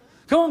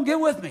 Come on, get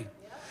with me.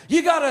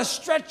 You got to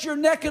stretch your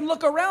neck and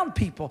look around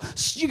people.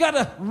 You got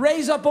to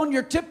raise up on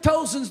your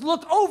tiptoes and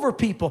look over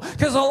people.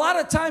 Because a lot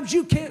of times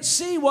you can't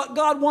see what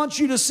God wants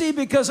you to see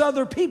because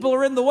other people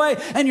are in the way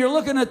and you're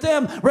looking at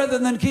them rather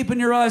than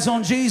keeping your eyes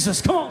on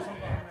Jesus. Come on.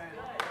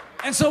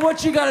 And so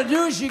what you got to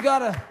do is you got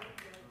to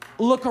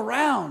look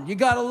around. You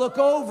got to look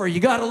over. You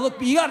got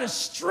to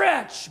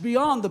stretch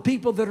beyond the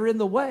people that are in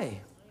the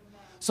way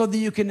so that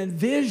you can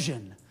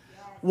envision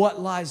what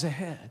lies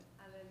ahead.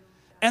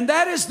 And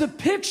that is the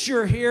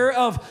picture here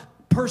of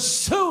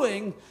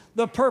pursuing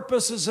the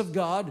purposes of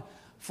God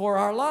for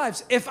our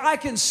lives. If I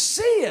can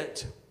see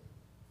it,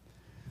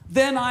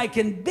 then I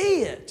can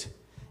be it.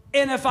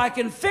 And if I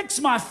can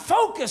fix my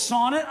focus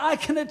on it, I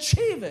can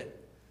achieve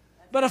it.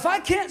 But if I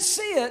can't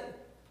see it,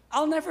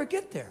 I'll never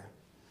get there.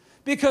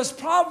 Because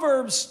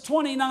Proverbs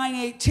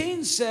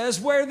 29:18 says,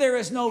 where there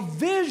is no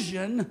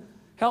vision,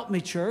 help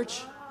me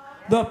church,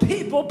 the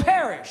people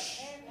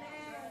perish.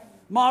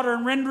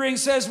 Modern rendering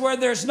says, where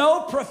there's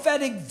no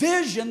prophetic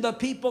vision, the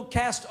people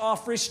cast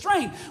off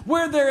restraint.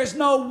 Where there is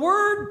no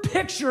word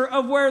picture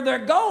of where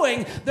they're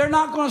going, they're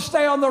not going to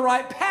stay on the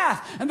right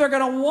path. And they're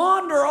going to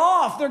wander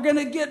off. They're going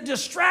to get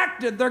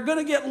distracted. They're going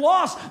to get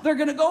lost. They're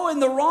going to go in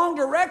the wrong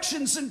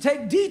directions and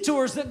take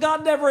detours that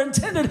God never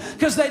intended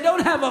because they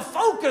don't have a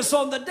focus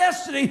on the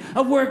destiny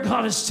of where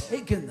God has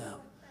taken them.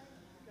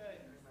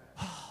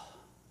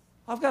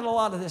 I've got a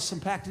lot of this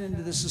unpacked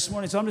into this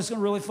morning, so I'm just going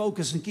to really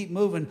focus and keep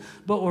moving,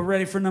 but we're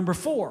ready for number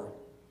 4.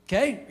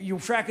 Okay? Are you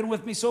tracking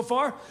with me so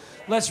far?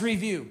 Let's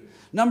review.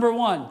 Number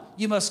 1,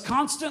 you must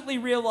constantly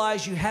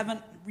realize you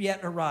haven't yet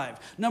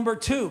arrived. Number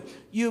 2,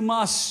 you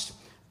must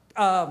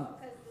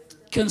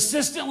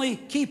Consistently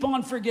keep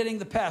on forgetting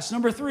the past.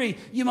 Number 3,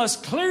 you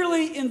must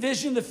clearly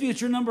envision the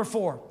future. Number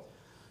 4,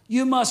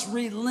 you must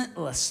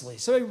relentlessly,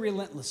 say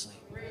relentlessly.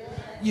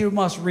 You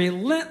must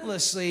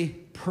relentlessly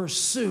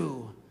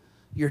pursue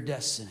your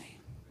destiny.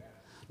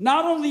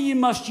 Not only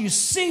must you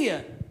see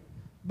it,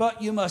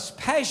 but you must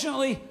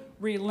passionately,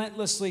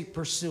 relentlessly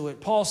pursue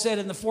it. Paul said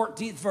in the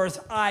 14th verse,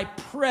 I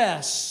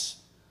press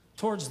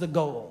towards the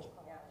goal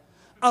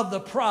of the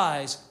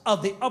prize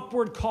of the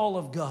upward call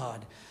of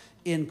God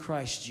in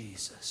Christ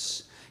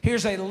Jesus.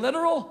 Here's a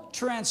literal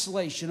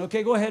translation.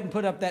 Okay, go ahead and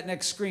put up that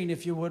next screen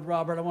if you would,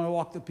 Robert. I want to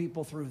walk the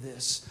people through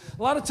this.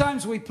 A lot of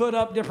times we put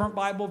up different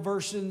Bible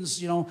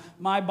versions. You know,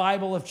 my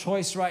Bible of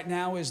choice right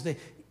now is the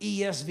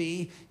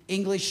ESV,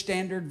 English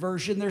Standard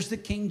Version. There's the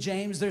King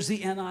James. There's the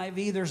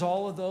NIV. There's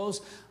all of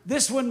those.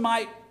 This one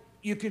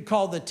you could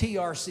call the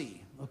TRC,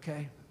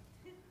 okay?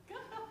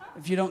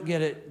 If you don't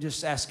get it,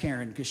 just ask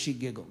Karen because she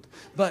giggled.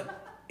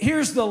 But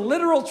here's the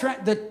literal,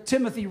 the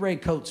Timothy Ray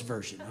Coates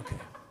version, okay?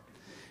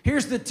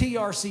 Here's the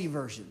TRC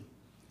version.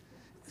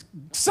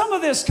 Some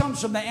of this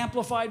comes from the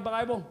Amplified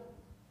Bible,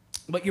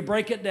 but you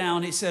break it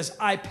down. It says,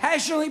 I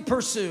passionately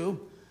pursue.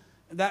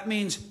 That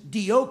means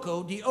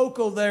dioko.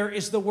 Dioko there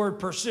is the word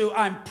pursue.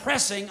 I'm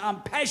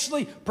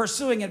passionately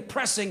pursuing and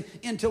pressing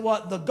into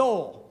what? The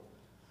goal.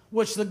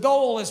 Which the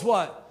goal is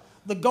what?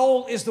 The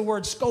goal is the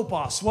word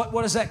scopos.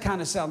 What does that kind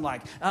of sound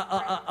like?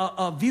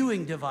 A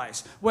viewing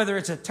device. Whether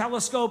it's a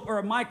telescope or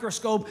a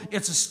microscope,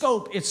 it's a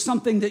scope. It's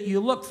something that you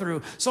look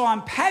through. So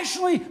I'm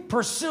passionately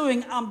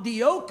pursuing, I'm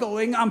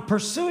diocoing, I'm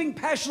pursuing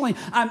passionately.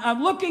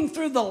 I'm looking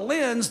through the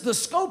lens, the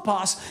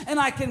scopos, and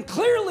I can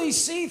clearly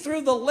see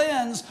through the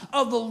lens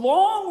of the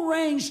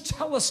long-range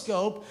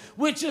telescope,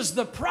 which is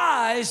the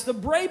prize, the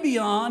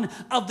brabion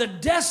of the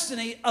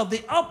destiny of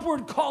the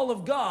upward call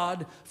of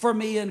God for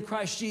me in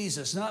Christ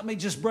Jesus. Now let me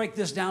just break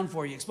this down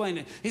for you. Explain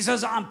it. He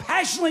says, I'm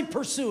passionately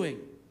pursuing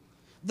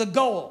the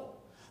goal.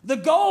 The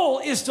goal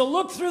is to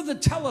look through the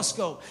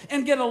telescope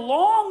and get a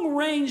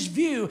long-range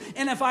view.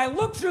 And if I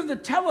look through the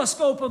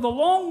telescope of the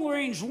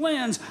long-range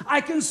lens, I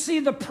can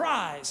see the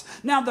prize.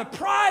 Now, the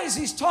prize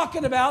he's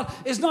talking about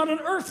is not an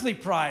earthly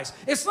prize.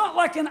 It's not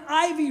like an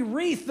ivy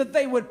wreath that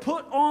they would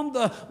put on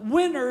the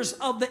winners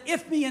of the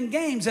Isthmian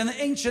Games in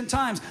the ancient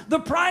times. The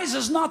prize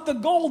is not the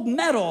gold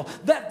medal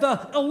that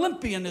the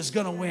Olympian is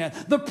going to win.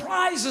 The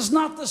prize is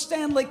not the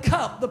Stanley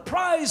Cup. The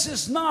prize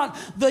is not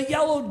the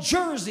yellow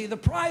jersey. The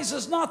prize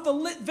is not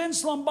the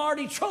Vince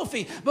Lombardi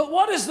trophy. But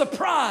what is the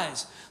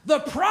prize? The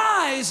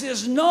prize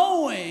is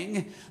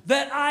knowing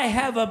that I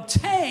have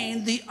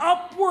obtained the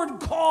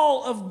upward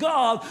call of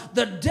God,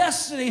 the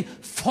destiny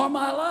for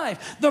my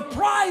life. The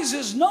prize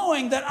is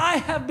knowing that I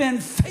have been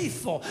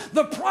faithful.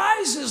 The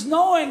prize is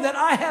knowing that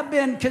I have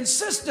been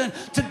consistent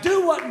to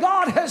do what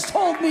God has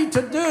told me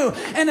to do.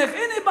 And if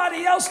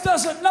anybody else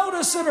doesn't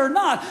notice it or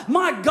not,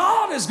 my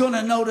God is going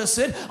to notice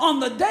it.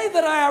 On the day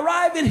that I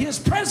arrive in His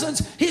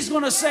presence, He's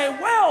going to say,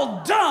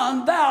 well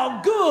done,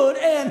 thou good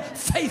and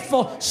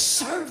faithful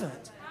servant.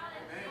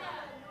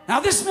 Now,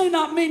 this may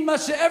not mean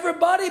much to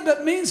everybody,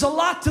 but means a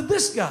lot to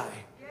this guy.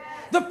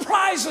 The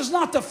prize is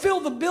not to fill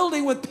the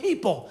building with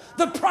people.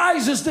 The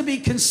prize is to be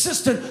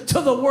consistent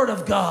to the Word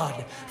of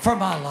God for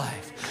my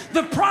life.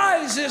 The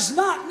prize is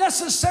not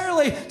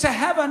necessarily to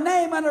have a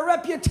name and a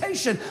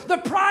reputation. The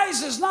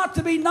prize is not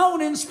to be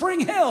known in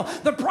Spring Hill.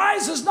 The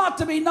prize is not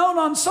to be known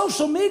on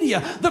social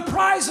media. The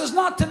prize is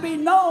not to be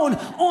known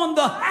on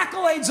the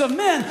accolades of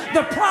men.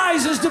 The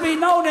prize is to be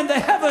known in the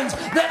heavens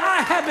that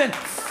I have been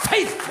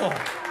faithful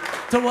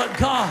to what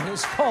God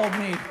has called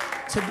me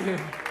to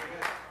do.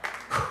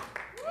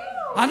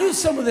 I knew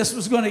some of this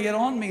was going to get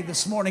on me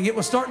this morning. It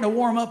was starting to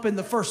warm up in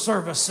the first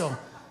service, so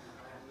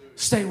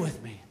stay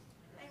with me.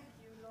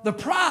 The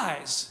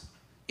prize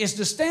is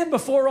to stand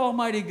before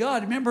Almighty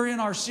God. Remember in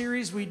our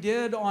series we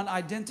did on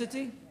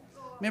identity?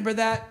 Remember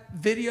that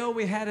video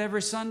we had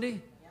every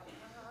Sunday?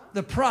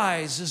 The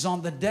prize is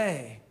on the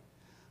day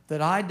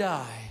that I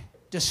die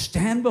to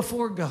stand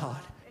before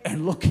God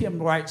and look Him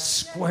right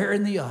square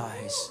in the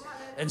eyes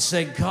and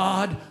say,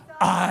 God,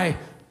 I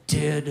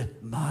did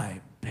my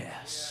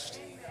best.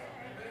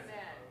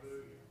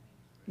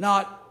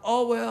 Not,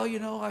 oh,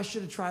 well, I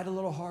should have tried a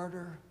little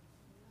harder.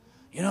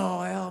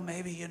 Well,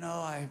 maybe,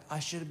 I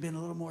should have been a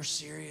little more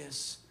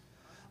serious.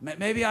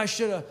 Maybe I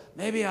should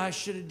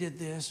have did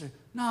this. Or,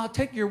 no,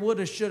 take your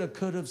woulda, shoulda,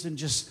 couldas and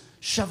just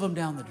shove them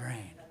down the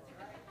drain.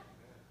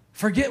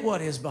 Forget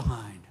what is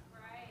behind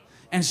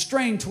and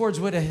strain towards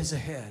what is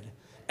ahead.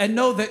 And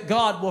know that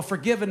God will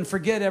forgive and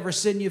forget every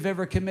sin you've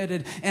ever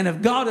committed. And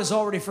if God has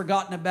already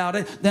forgotten about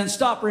it, then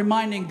stop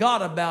reminding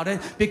God about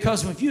it.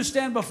 Because if you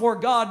stand before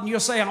God and you'll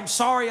say, I'm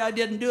sorry I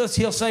didn't do this,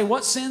 He'll say,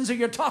 what sins are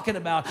you talking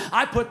about?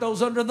 I put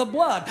those under the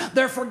blood.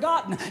 They're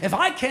forgotten. If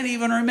I can't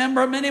even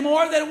remember them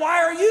anymore, then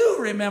why are you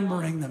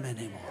remembering them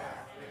anymore?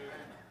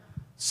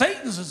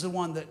 Satan's is the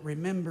one that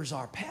remembers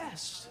our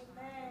past.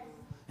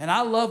 And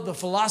I love the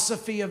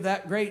philosophy of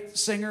that great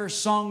singer,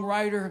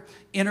 songwriter,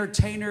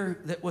 entertainer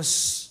that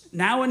was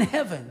now in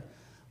heaven,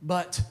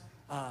 but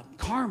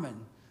Carmen,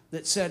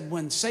 that said,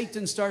 when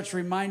Satan starts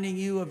reminding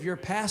you of your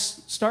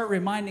past, start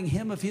reminding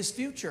him of his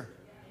future.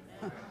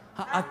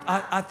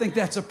 I think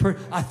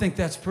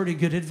that's pretty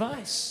good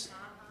advice.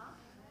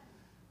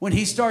 When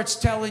he starts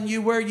telling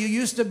you where you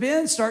used to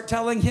be, start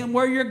telling him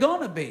where you're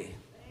going to be.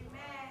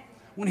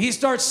 When he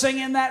starts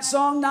singing that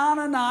song, na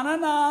na na na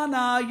na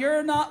na,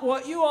 you're not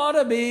what you ought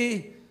to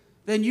be,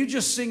 then you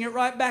just sing it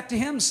right back to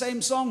him.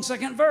 Same song,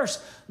 second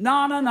verse.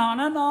 Na na na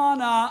na na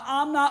na,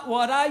 I'm not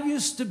what I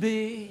used to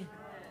be.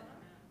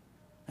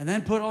 And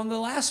then put on the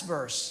last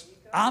verse.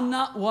 I'm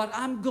not what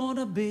I'm going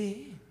to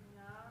be.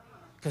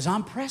 Because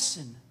I'm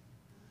pressing.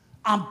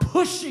 I'm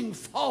pushing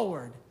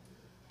forward.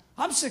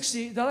 I'm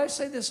 60. Did I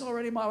say this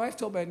already? My wife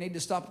told me I need to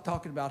stop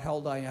talking about how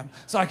old I am.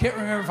 So I can't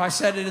remember if I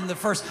said it in the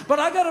first. But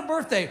I got a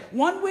birthday.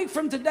 1 week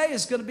from today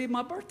is going to be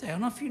my birthday. I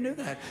don't know if you knew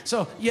that.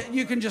 So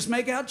you can just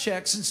make out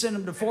checks and send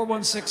them to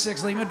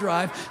 4166 Lima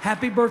Drive.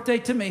 Happy birthday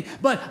to me.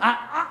 But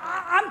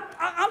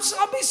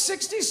I'll be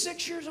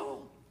 66 years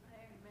old.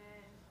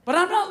 But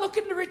I'm not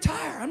looking to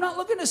retire. I'm not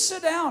looking to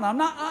sit down. I'm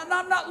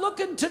not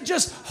looking to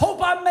just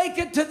hope I make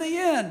it to the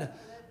end.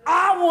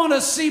 I want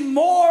to see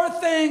more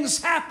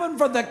things happen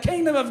for the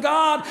kingdom of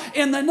God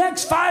in the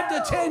next 5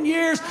 to 10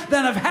 years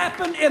than have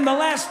happened in the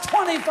last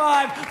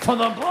 25 for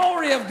the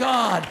glory of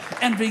God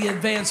and the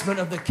advancement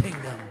of the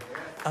kingdom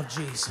of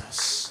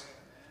Jesus.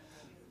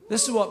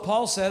 This is what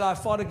Paul said. I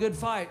fought a good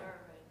fight.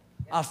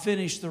 I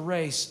finished the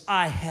race.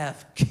 I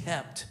have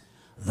kept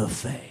the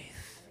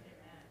faith.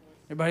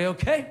 Everybody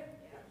okay?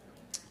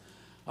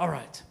 All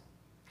right.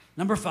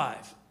 Number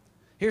 5.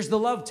 Here's the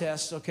love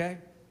test, okay?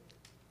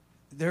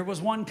 There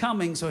was one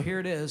coming, so here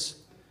it is.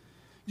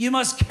 You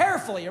must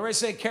carefully, everybody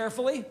say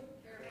carefully?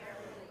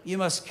 You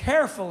must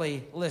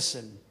carefully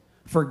listen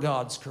for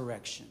God's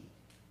correction.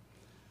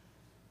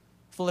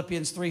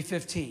 Philippians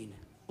 3:15.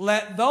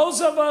 Let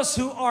those of us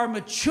who are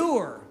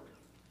mature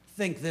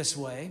think this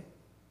way.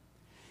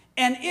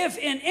 And if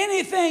in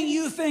anything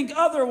you think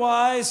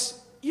otherwise,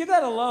 you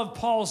got to love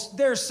Paul's.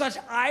 There's such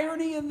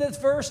irony in this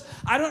verse.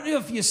 I don't know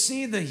if you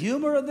see the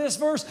humor of this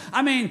verse.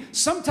 I mean,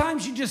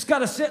 sometimes you just got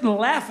to sit and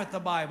laugh at the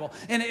Bible.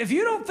 And if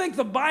you don't think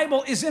the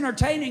Bible is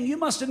entertaining, you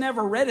must have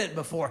never read it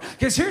before.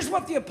 Because here's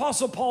what the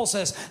Apostle Paul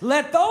says.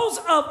 Let those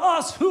of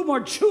us who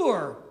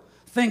mature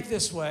think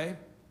this way.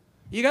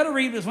 You got to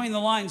read between the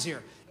lines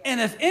here.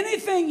 And if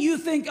anything you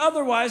think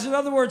otherwise, in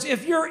other words,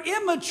 if you're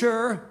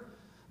immature,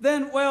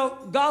 then, well,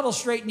 God will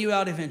straighten you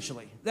out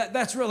eventually.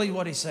 That's really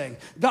what he's saying.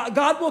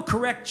 God will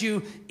correct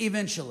you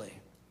eventually.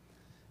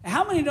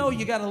 How many know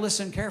you got to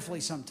listen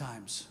carefully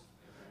sometimes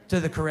to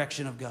the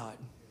correction of God?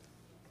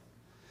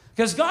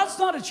 Because God's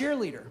not a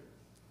cheerleader.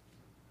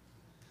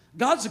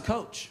 God's a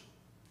coach.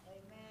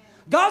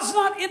 God's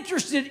not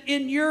interested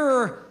in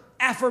your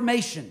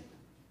affirmation.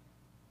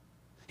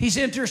 He's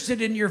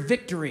interested in your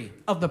victory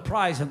of the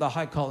prize of the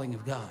high calling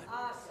of God.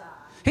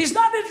 He's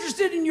not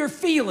interested in your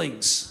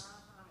feelings.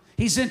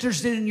 He's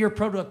interested in your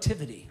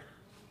productivity.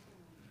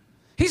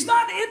 He's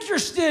not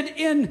interested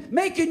in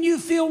making you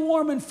feel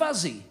warm and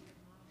fuzzy.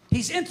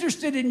 He's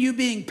interested in you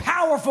being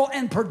powerful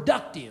and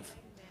productive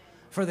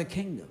for the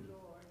kingdom.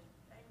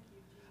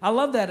 I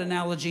love that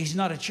analogy. He's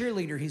not a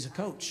cheerleader, he's a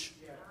coach.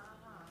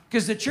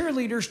 Because the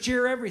cheerleaders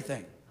cheer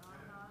everything.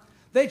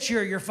 They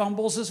cheer your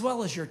fumbles as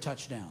well as your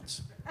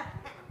touchdowns.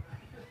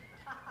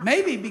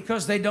 Maybe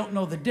because they don't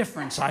know the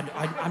difference.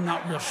 I'm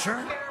not real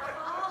sure.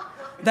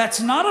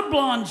 That's not a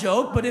blonde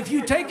joke, but if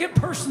you take it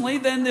personally,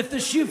 then if the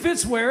shoe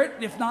fits, wear it.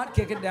 If not,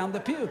 kick it down the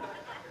pew.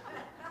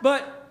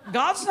 But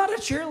God's not a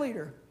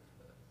cheerleader.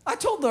 I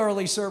told the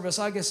early service,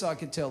 I guess I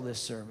could tell this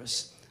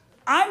service.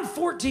 I'm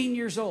 14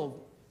 years old,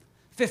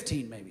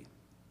 15 maybe.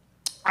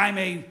 I'm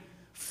a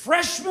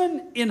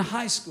freshman in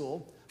high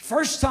school,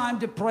 first time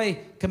to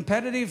play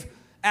competitive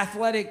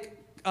athletic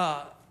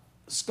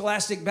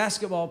scholastic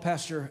basketball,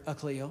 Pastor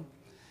Cleo,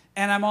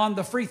 and I'm on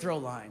the free throw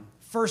line,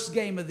 first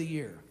game of the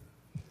year.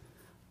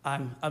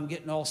 I'm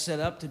getting all set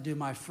up to do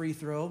my free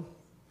throw.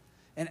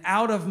 And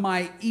out of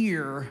my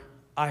ear,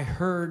 I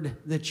heard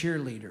the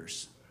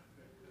cheerleaders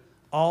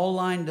all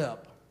lined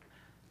up.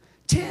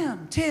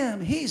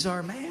 Tim, he's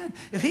our man.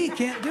 If he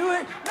can't do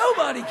it,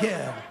 nobody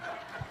can.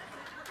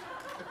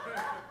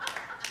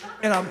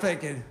 And I'm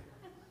thinking,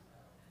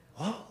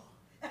 whoa.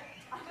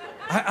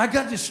 I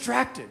got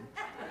distracted.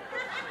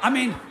 I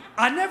mean,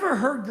 I never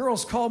heard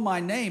girls call my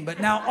name, but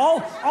now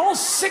all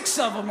 6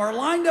 of them are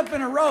lined up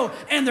in a row,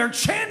 and they're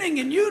chanting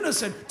in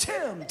unison,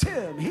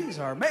 Tim, he's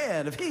our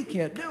man. If he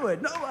can't do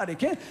it, nobody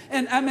can.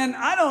 And I mean,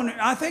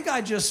 I think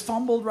I just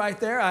fumbled right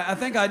there. I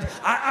think I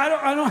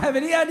don't have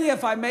any idea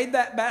if I made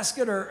that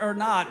basket or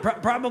not.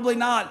 Probably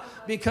not,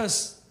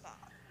 because,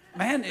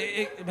 man,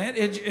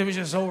 it was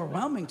just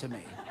overwhelming to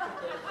me.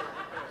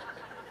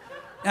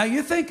 Now,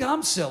 you think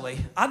I'm silly.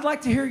 I'd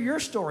like to hear your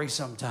story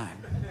sometime.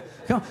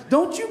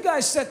 Don't you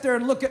guys sit there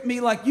and look at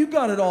me like you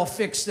got it all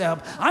fixed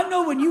up. I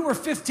know when you were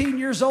 15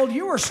 years old,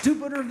 you were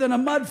stupider than a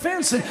mud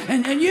fence,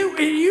 and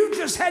you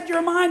just had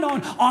your mind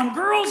on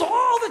girls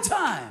all the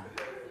time.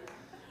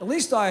 At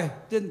least I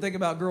didn't think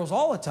about girls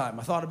all the time.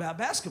 I thought about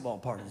basketball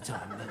part of the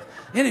time.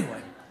 But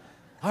anyway,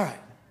 all right.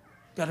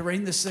 Got to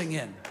rein this thing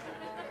in.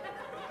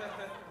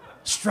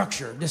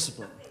 Structure,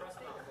 discipline.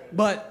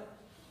 But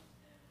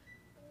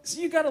so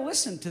you got to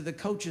listen to the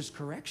coach's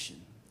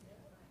correction.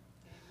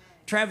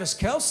 Travis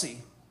Kelce,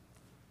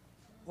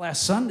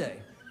 last Sunday,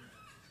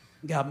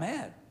 got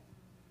mad.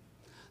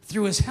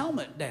 Threw his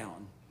helmet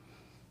down.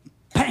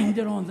 Banged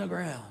it on the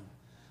ground.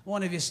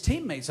 One of his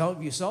teammates, all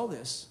of you saw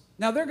this.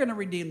 Now they're going to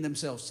redeem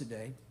themselves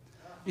today.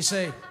 You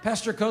say,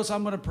 Pastor Coates,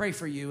 I'm going to pray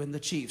for you and the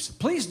Chiefs.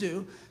 Please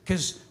do,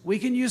 because we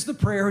can use the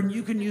prayer and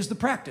you can use the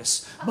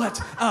practice.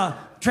 But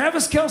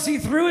Travis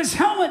Kelce threw his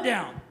helmet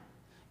down.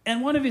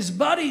 And one of his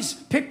buddies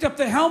picked up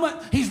the helmet.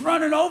 He's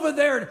running over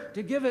there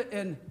to give it.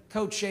 And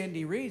Coach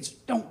Shandy Reed's,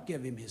 don't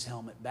give him his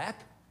helmet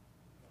back.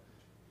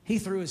 He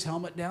threw his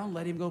helmet down,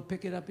 let him go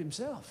pick it up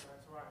himself.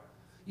 That's right.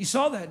 You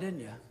saw that, didn't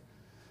you?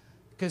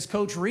 Because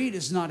Coach Reed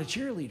is not a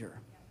cheerleader.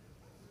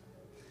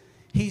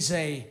 He's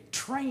a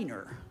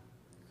trainer.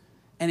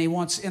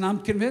 And I'm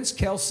convinced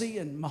Kelce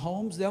and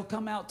Mahomes, they'll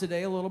come out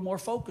today a little more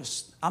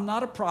focused. I'm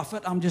not a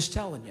prophet, I'm just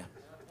telling you.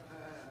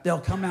 They'll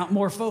come out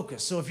more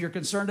focused. So if you're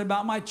concerned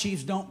about my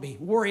Chiefs, don't be.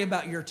 Worry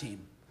about your team.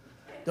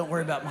 Don't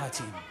worry about my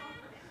team.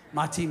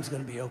 My team's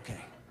going to be okay.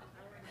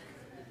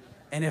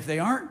 And if they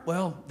aren't,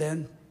 well,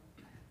 then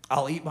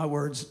I'll eat my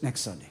words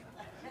next Sunday.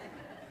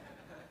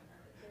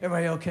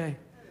 Everybody okay?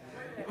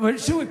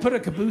 Should we put a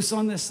caboose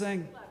on this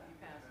thing?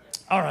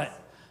 All right.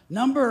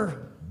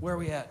 Where are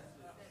we at?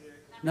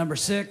 Number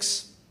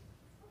 6.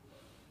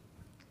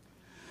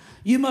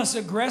 You must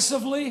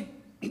aggressively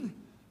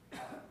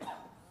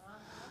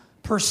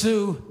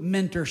pursue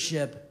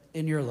mentorship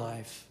in your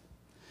life.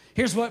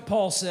 Here's what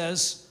Paul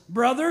says.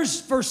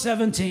 Brothers, verse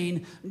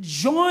 17,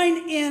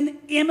 join in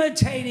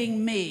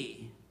imitating me.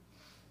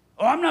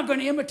 Oh, I'm not going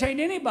to imitate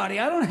anybody.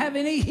 I don't have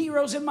any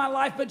heroes in my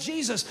life but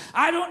Jesus.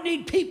 I don't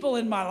need people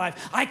in my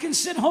life. I can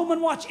sit home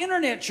and watch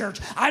internet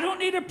church. I don't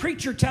need a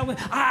preacher telling.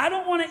 I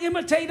don't want to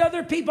imitate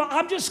other people.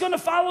 I'm just going to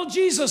follow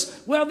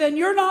Jesus. Well, then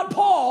you're not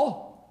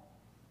Paul.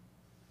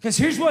 Because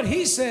here's what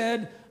he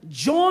said.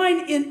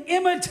 Join in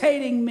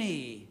imitating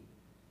me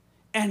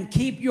and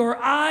keep your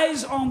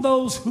eyes on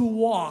those who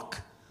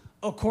walk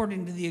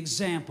according to the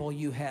example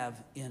you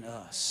have in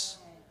us.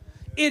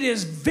 It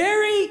is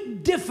very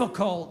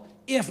difficult,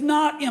 if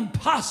not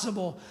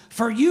impossible,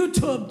 for you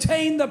to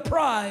obtain the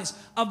prize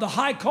of the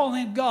high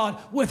calling of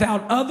God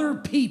without other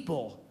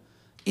people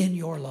in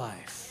your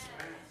life.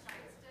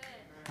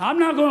 I'm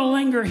not going to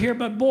linger here,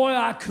 but boy,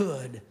 I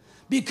could.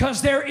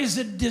 Because there is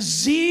a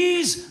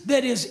disease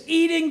that is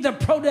eating the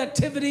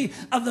productivity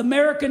of the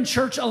American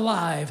church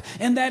alive.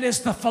 And that is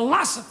the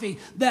philosophy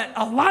that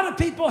a lot of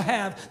people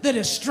have that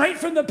is straight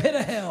from the pit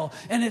of hell.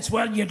 And it's,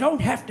 well, you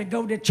don't have to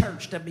go to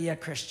church to be a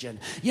Christian.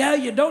 Yeah,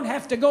 you don't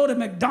have to go to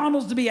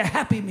McDonald's to be a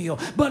Happy Meal.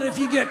 But if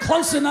you get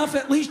close enough,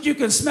 at least you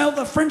can smell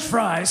the French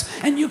fries.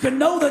 And you can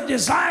know the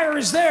desire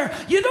is there.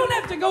 You don't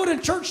have to go to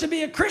church to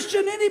be a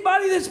Christian.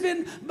 Anybody that's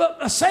been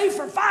saved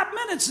for 5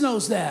 minutes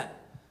knows that.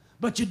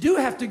 But you do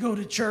have to go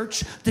to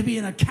church to be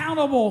an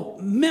accountable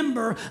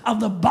member of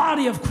the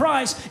body of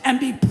Christ and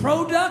be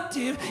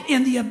productive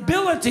in the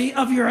ability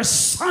of your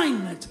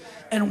assignment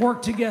and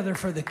work together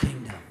for the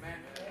kingdom.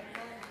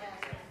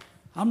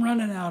 I'm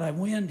running out of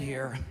wind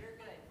here.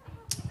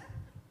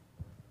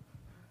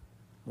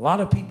 A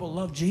lot of people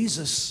love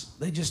Jesus.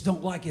 They just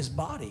don't like his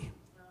body.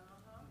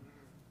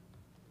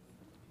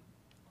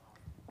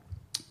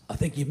 I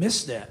think you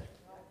missed that.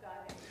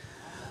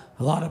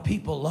 A lot of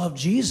people love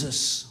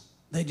Jesus.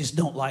 They just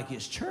don't like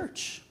his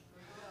church.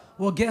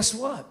 Well, guess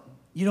what?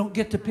 You don't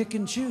get to pick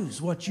and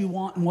choose what you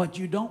want and what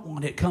you don't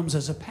want. It comes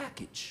as a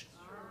package.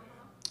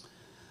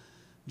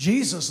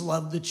 Jesus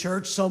loved the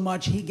church so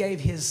much he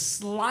gave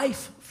his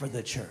life for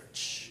the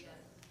church.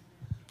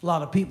 A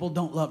lot of people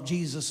don't love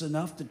Jesus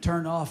enough to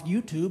turn off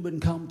YouTube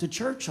and come to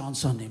church on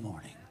Sunday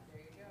morning.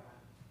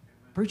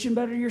 Preaching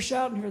better, you're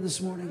shouting here this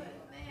morning.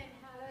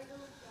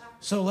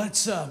 So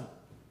let's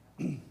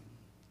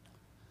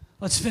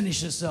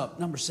finish this up.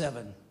 Number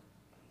 7.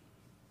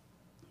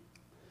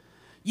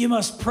 You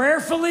must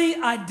prayerfully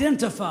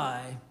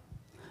identify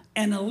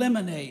and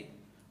eliminate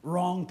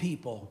wrong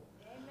people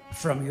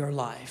from your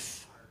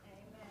life.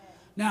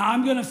 Now,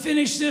 I'm going to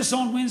finish this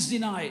on Wednesday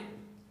night,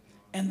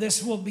 and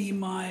this will be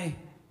my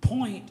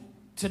point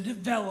to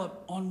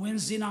develop on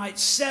Wednesday night.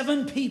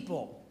 7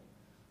 people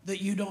that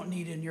you don't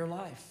need in your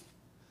life.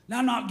 Now,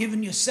 I'm not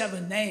giving you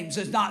 7 names.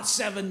 It's not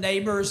 7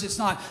 neighbors. It's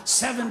not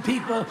 7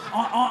 people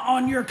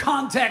on your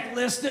contact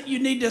list that you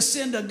need to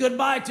send a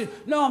goodbye to.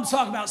 No, I'm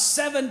talking about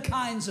 7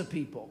 kinds of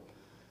people.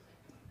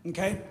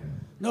 Okay?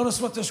 Notice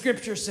what the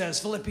scripture says,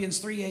 Philippians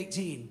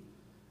 3:18.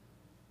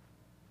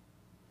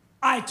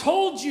 I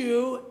told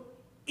you,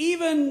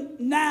 even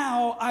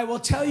now I will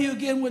tell you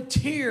again with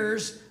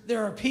tears,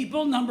 there are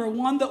people, number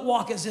 1, that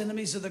walk as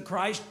enemies of the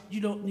Christ.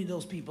 You don't need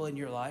those people in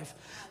your life.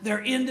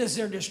 Their end is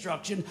their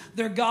destruction.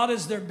 Their God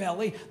is their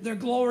belly. Their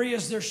glory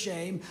is their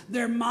shame.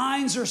 Their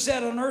minds are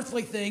set on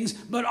earthly things.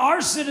 But our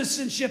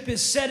citizenship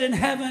is set in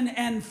heaven,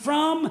 and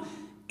from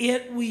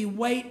it we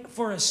wait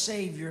for a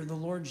Savior, the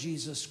Lord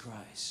Jesus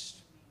Christ.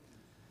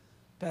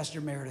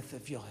 Pastor Meredith,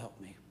 if you'll help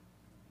me.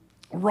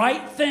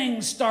 Right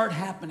things start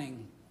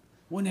happening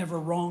whenever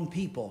wrong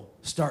people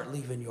start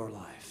leaving your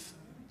life.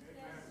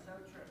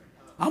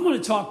 I'm going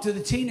to talk to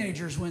the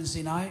teenagers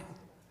Wednesday night,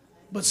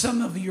 but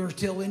some of you are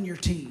still in your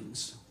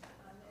teens.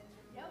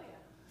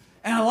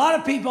 And a lot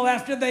of people,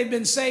 after they've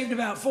been saved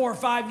about 4 or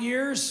 5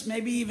 years,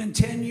 maybe even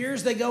 10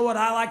 years, they go what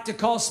I like to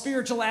call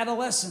spiritual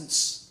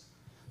adolescence.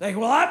 They go,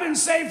 well, I've been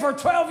saved for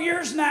 12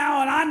 years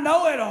now and I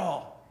know it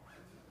all.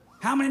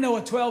 How many know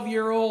a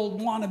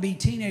 12-year-old wannabe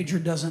teenager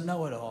doesn't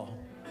know it all?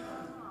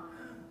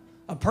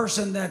 A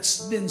person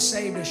that's been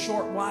saved a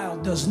short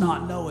while does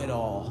not know it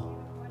all.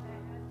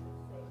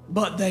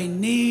 But they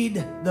need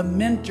the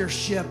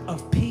mentorship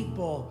of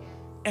people,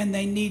 and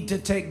they need to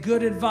take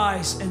good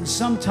advice and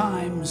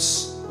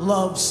sometimes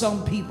love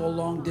some people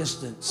long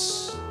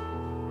distance.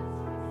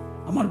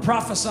 I'm going to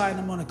prophesy and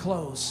I'm going to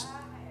close.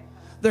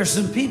 There's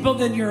some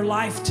people in your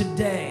life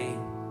today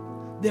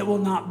that will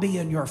not be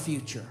in your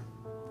future.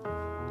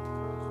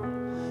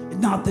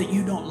 Not that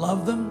you don't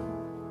love them.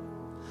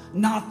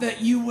 Not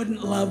that you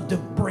wouldn't love to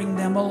bring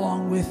them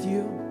along with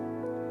you.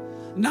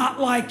 Not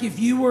like if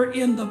you were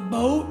in the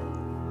boat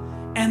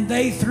and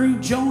they threw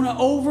Jonah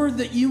over,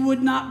 that you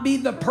would not be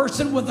the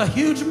person with a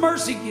huge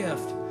mercy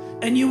gift.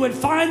 And you would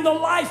find the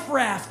life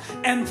raft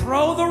and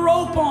throw the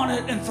rope on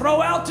it and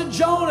throw out to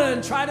Jonah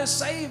and try to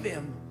save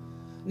him.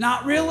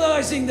 Not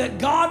realizing that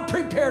God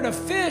prepared a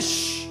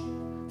fish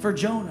for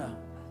Jonah.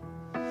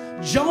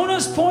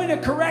 Jonah's point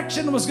of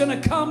correction was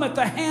going to come at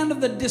the hand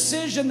of the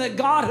decision that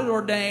God had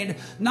ordained,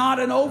 not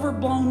an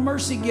overblown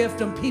mercy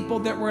gift of people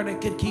that were going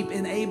to keep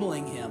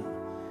enabling him.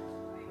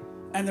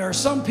 And there are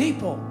some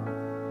people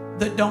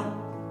that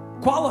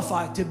don't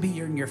qualify to be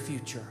in your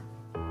future.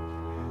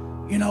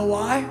 You know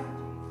why?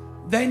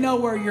 They know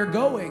where you're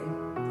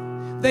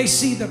going. They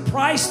see the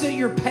price that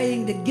you're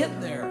paying to get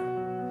there,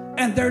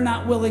 and they're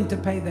not willing to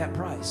pay that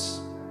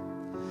price.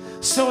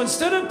 So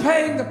instead of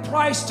paying the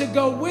price to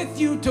go with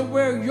you to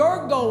where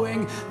you're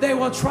going, they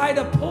will try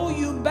to pull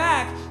you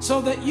back so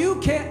that you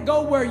can't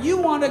go where you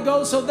want to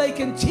go, so they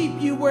can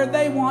keep you where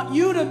they want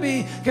you to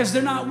be, because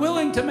they're not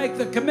willing to make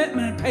the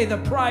commitment and pay the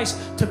price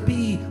to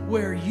be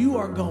where you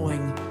are going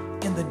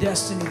in the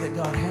destiny that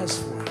God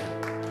has for you.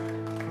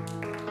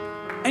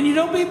 And you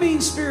don't be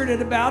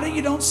mean-spirited about it.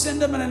 You don't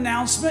send them an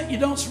announcement. You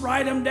don't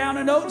write them down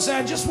a note and say,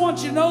 I just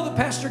want you to know that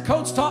Pastor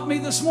Coates taught me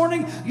this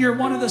morning, you're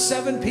one of the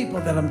 7 people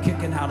that I'm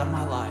kicking out of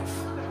my life.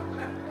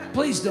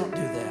 Please don't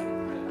do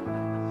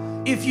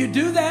that. If you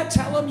do that,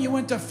 tell them you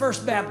went to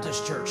First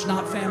Baptist Church,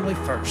 not Family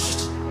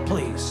First.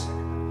 Please.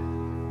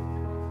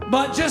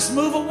 But just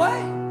move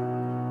away.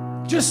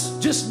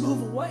 Just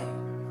move away.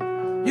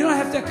 You don't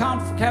have to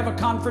have a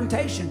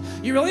confrontation.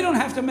 You really don't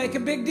have to make a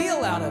big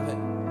deal out of it.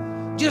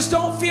 Just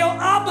don't feel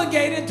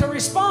obligated to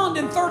respond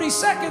in 30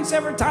 seconds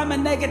every time a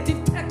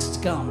negative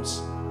text comes.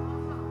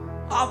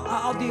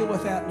 I'll deal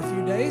with that in a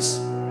few days.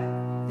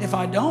 If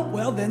I don't,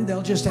 well, then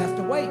they'll just have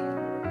to wait.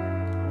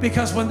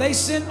 Because when they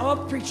send,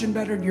 I'm preaching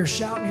better than you're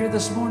shouting here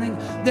this morning.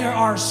 There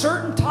are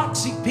certain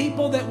toxic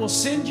people that will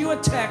send you a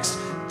text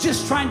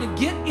just trying to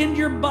get in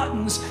your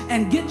buttons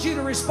and get you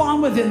to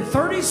respond within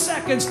 30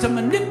 seconds to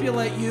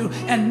manipulate you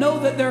and know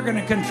that they're going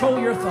to control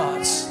your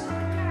thoughts.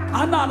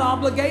 I'm not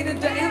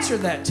obligated to answer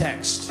that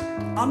text.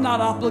 I'm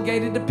not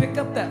obligated to pick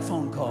up that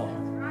phone call,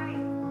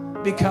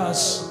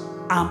 because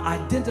I'm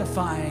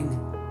identifying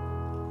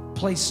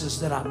places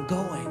that I'm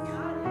going.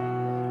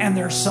 And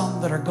there's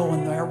some that are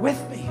going there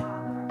with me.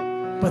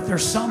 But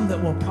there's some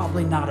that will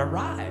probably not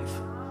arrive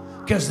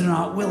because they're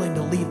not willing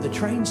to leave the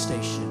train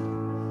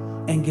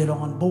station and get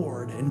on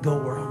board and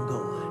go where I'm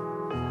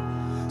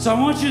going. So I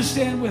want you to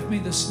stand with me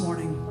this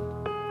morning.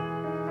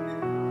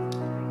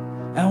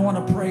 And I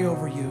want to pray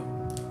over you.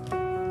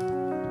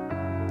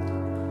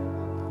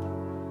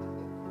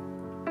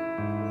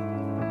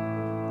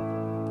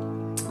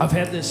 I've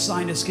had this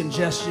sinus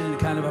congestion and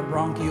kind of a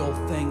bronchial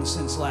thing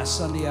since last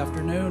Sunday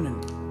afternoon,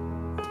 and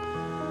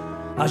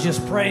I was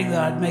just praying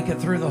that I'd make it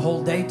through the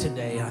whole day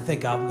today, and I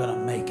think I'm going to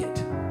make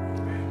it.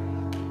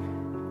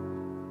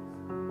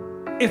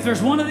 If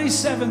there's one of these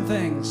 7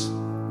 things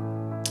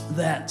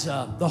that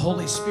the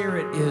Holy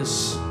Spirit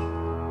is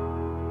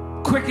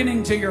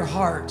quickening to your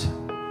heart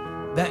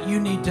that you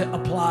need to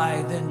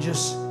apply, then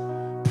just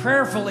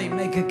prayerfully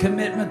make a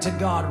commitment to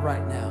God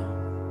right now.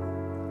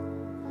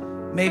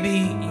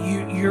 Maybe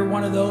you're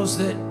one of those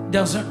that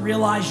doesn't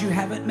realize you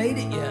haven't made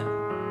it yet.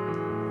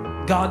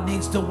 God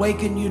needs to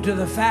awaken you to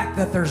the fact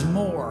that there's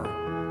more.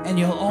 And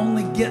you'll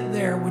only get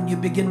there when you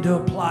begin to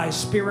apply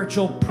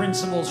spiritual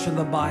principles from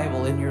the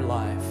Bible in your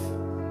life.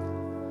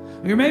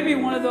 You may be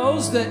one of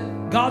those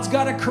that God's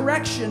got a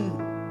correction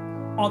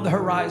on the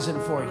horizon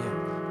for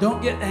you.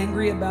 Don't get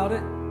angry about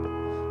it.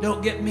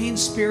 Don't get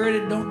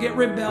mean-spirited. Don't get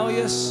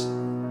rebellious.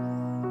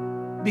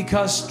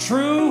 Because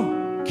true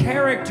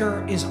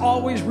character is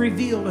always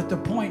revealed at the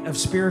point of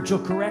spiritual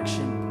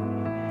correction.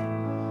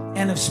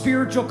 And if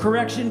spiritual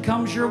correction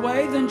comes your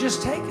way, then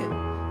just take it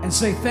and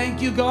say,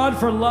 thank you, God,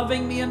 for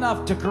loving me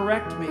enough to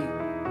correct me,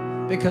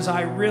 because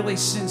I really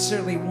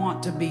sincerely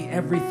want to be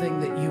everything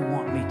that you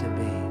want me to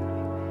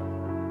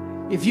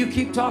be. If you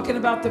keep talking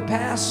about the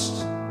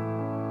past,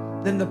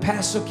 then the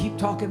past will keep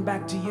talking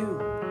back to you.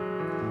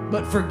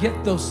 But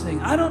forget those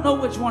things. I don't know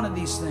which one of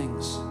these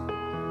things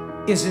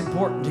is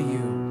important to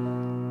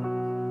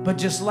you, but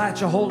just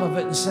latch a hold of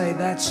it and say,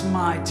 that's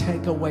my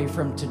takeaway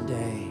from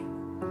today,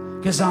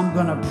 because I'm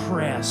going to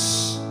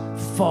press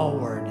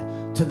forward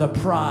to the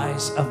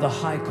prize of the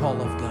high call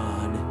of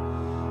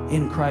God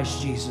in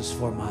Christ Jesus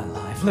for my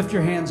life. Lift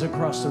your hands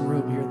across the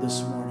room here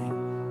this morning.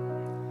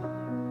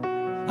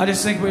 I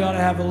just think we ought to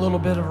have a little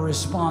bit of a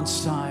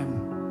response time.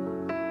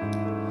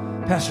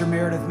 Pastor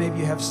Meredith, maybe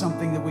you have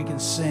something that we can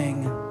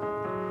sing,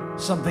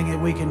 something that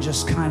we can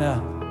just kind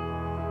of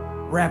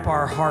wrap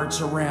our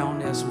hearts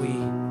around as we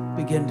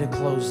begin to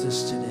close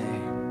this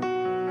today.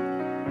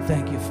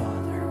 Thank you,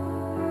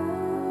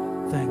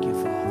 Father. Thank you,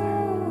 Father.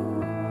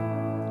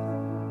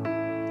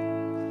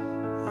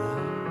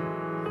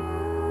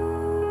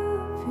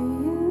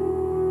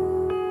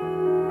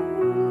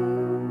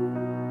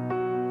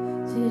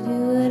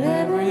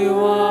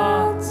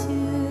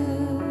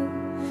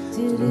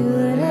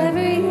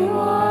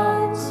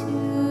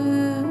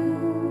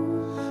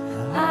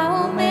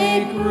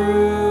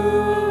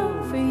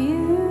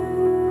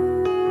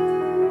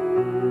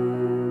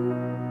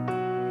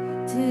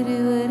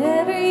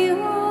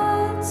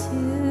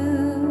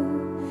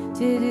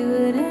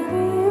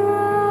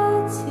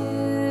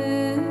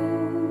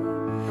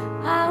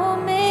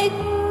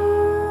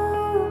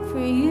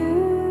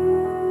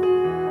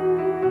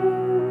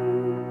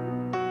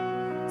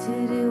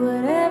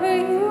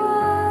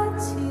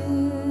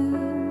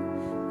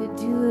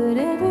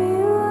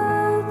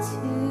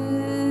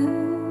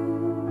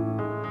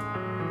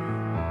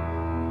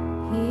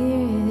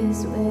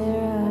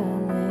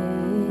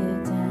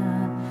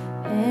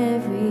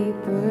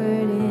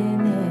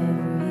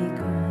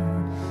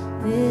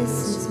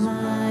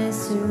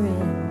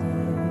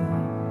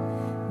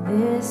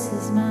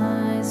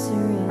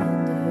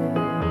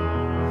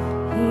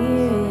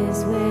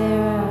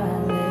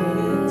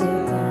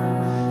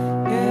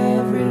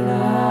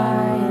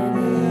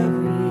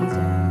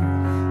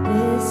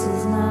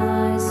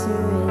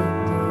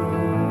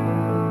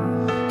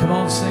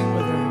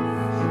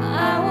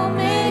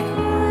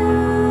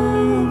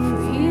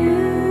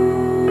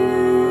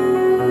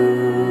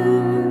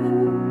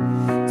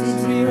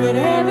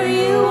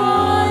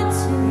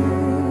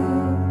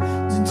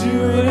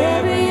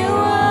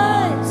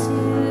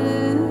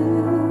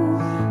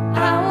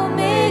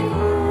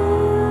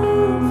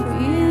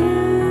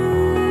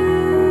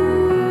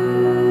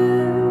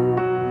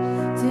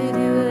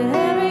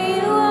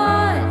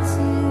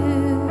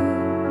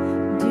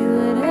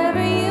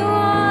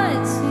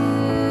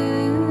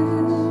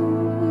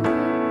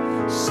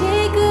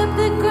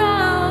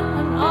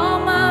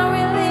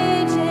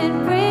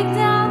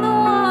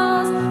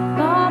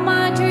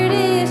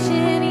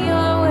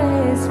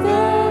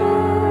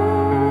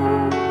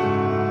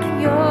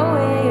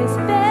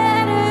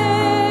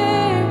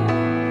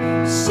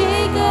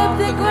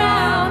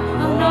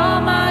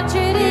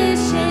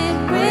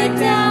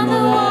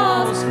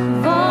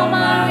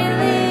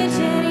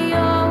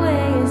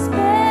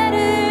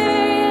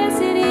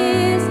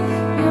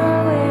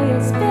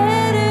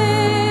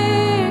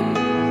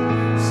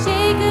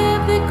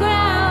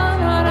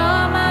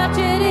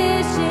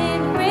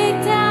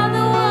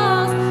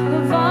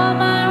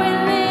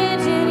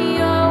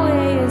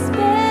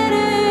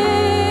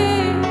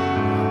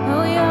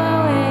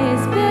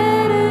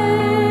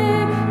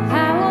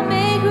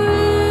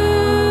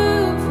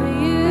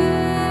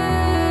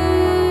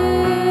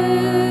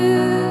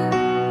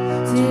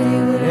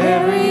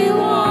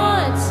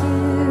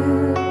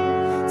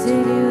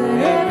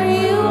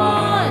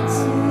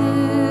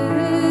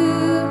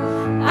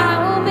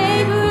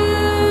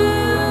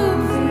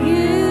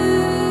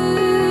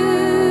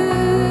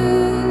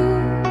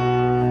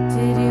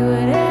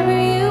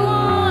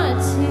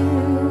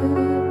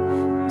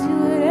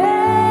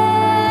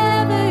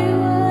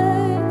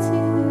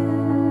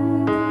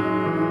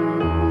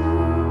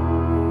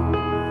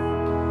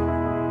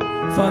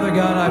 Father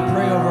God, I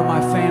pray over my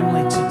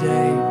family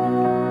today.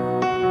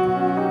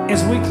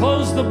 As we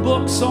close the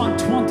books on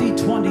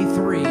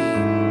 2023,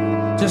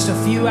 just a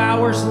few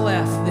hours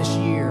left this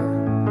year,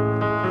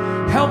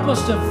 help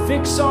us to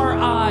fix our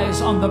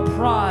eyes on the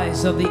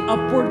prize of the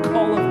upward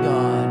call of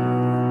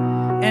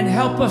God, and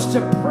help us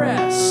to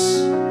press,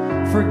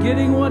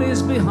 forgetting what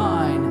is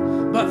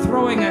behind, but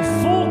throwing a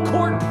full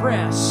court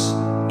press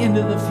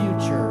into the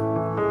future,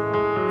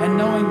 and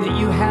knowing that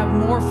you have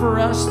more for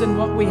us than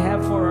what we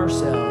have for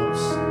ourselves.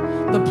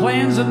 The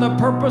plans and the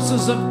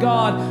purposes of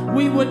God,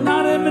 we would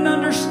not even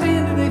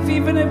understand it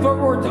even if it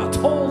were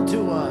told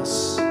to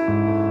us,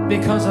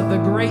 because of the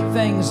great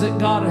things that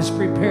God has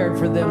prepared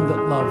for them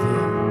that love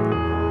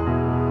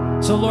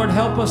Him. So Lord,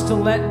 help us to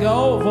let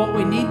go of what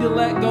we need to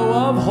let go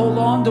of, hold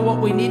on to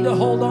what we need to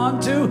hold on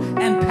to,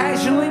 and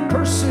passionately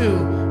pursue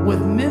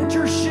with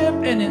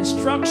mentorship and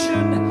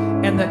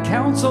instruction and the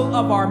counsel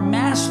of our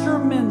master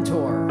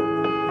mentor,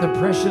 the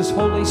precious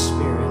Holy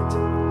Spirit,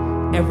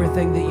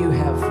 everything that you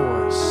have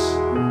for us.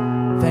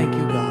 Thank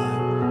you,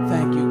 God.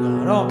 Thank you,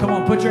 God. Oh, come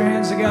on, put your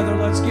hands together.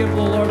 Let's give the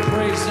Lord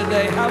praise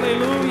today.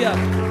 Hallelujah.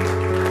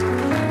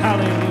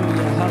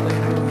 Hallelujah.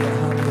 Hallelujah.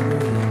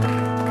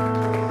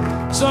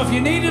 Hallelujah. So if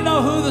you need to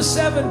know who the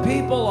 7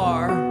 people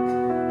are,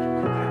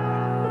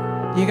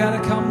 you got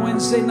to come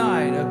Wednesday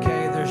night,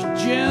 okay? There's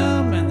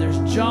Jim and there's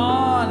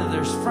John and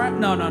there's Frank.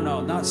 No,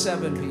 not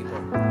 7 people.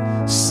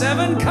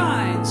 7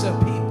 kinds of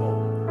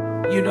people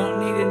you don't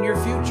need in your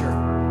future.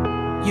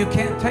 You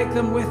can't take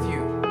them with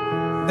you.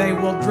 They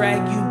will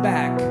drag you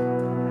back,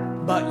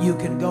 but you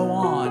can go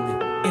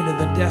on into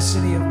the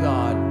destiny of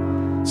God.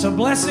 So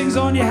blessings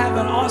on you. Have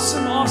an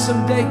awesome,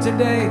 awesome day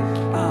today.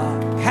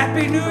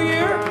 Happy New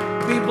Year.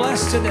 Be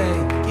blessed today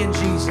in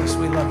Jesus.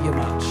 We love you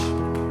much.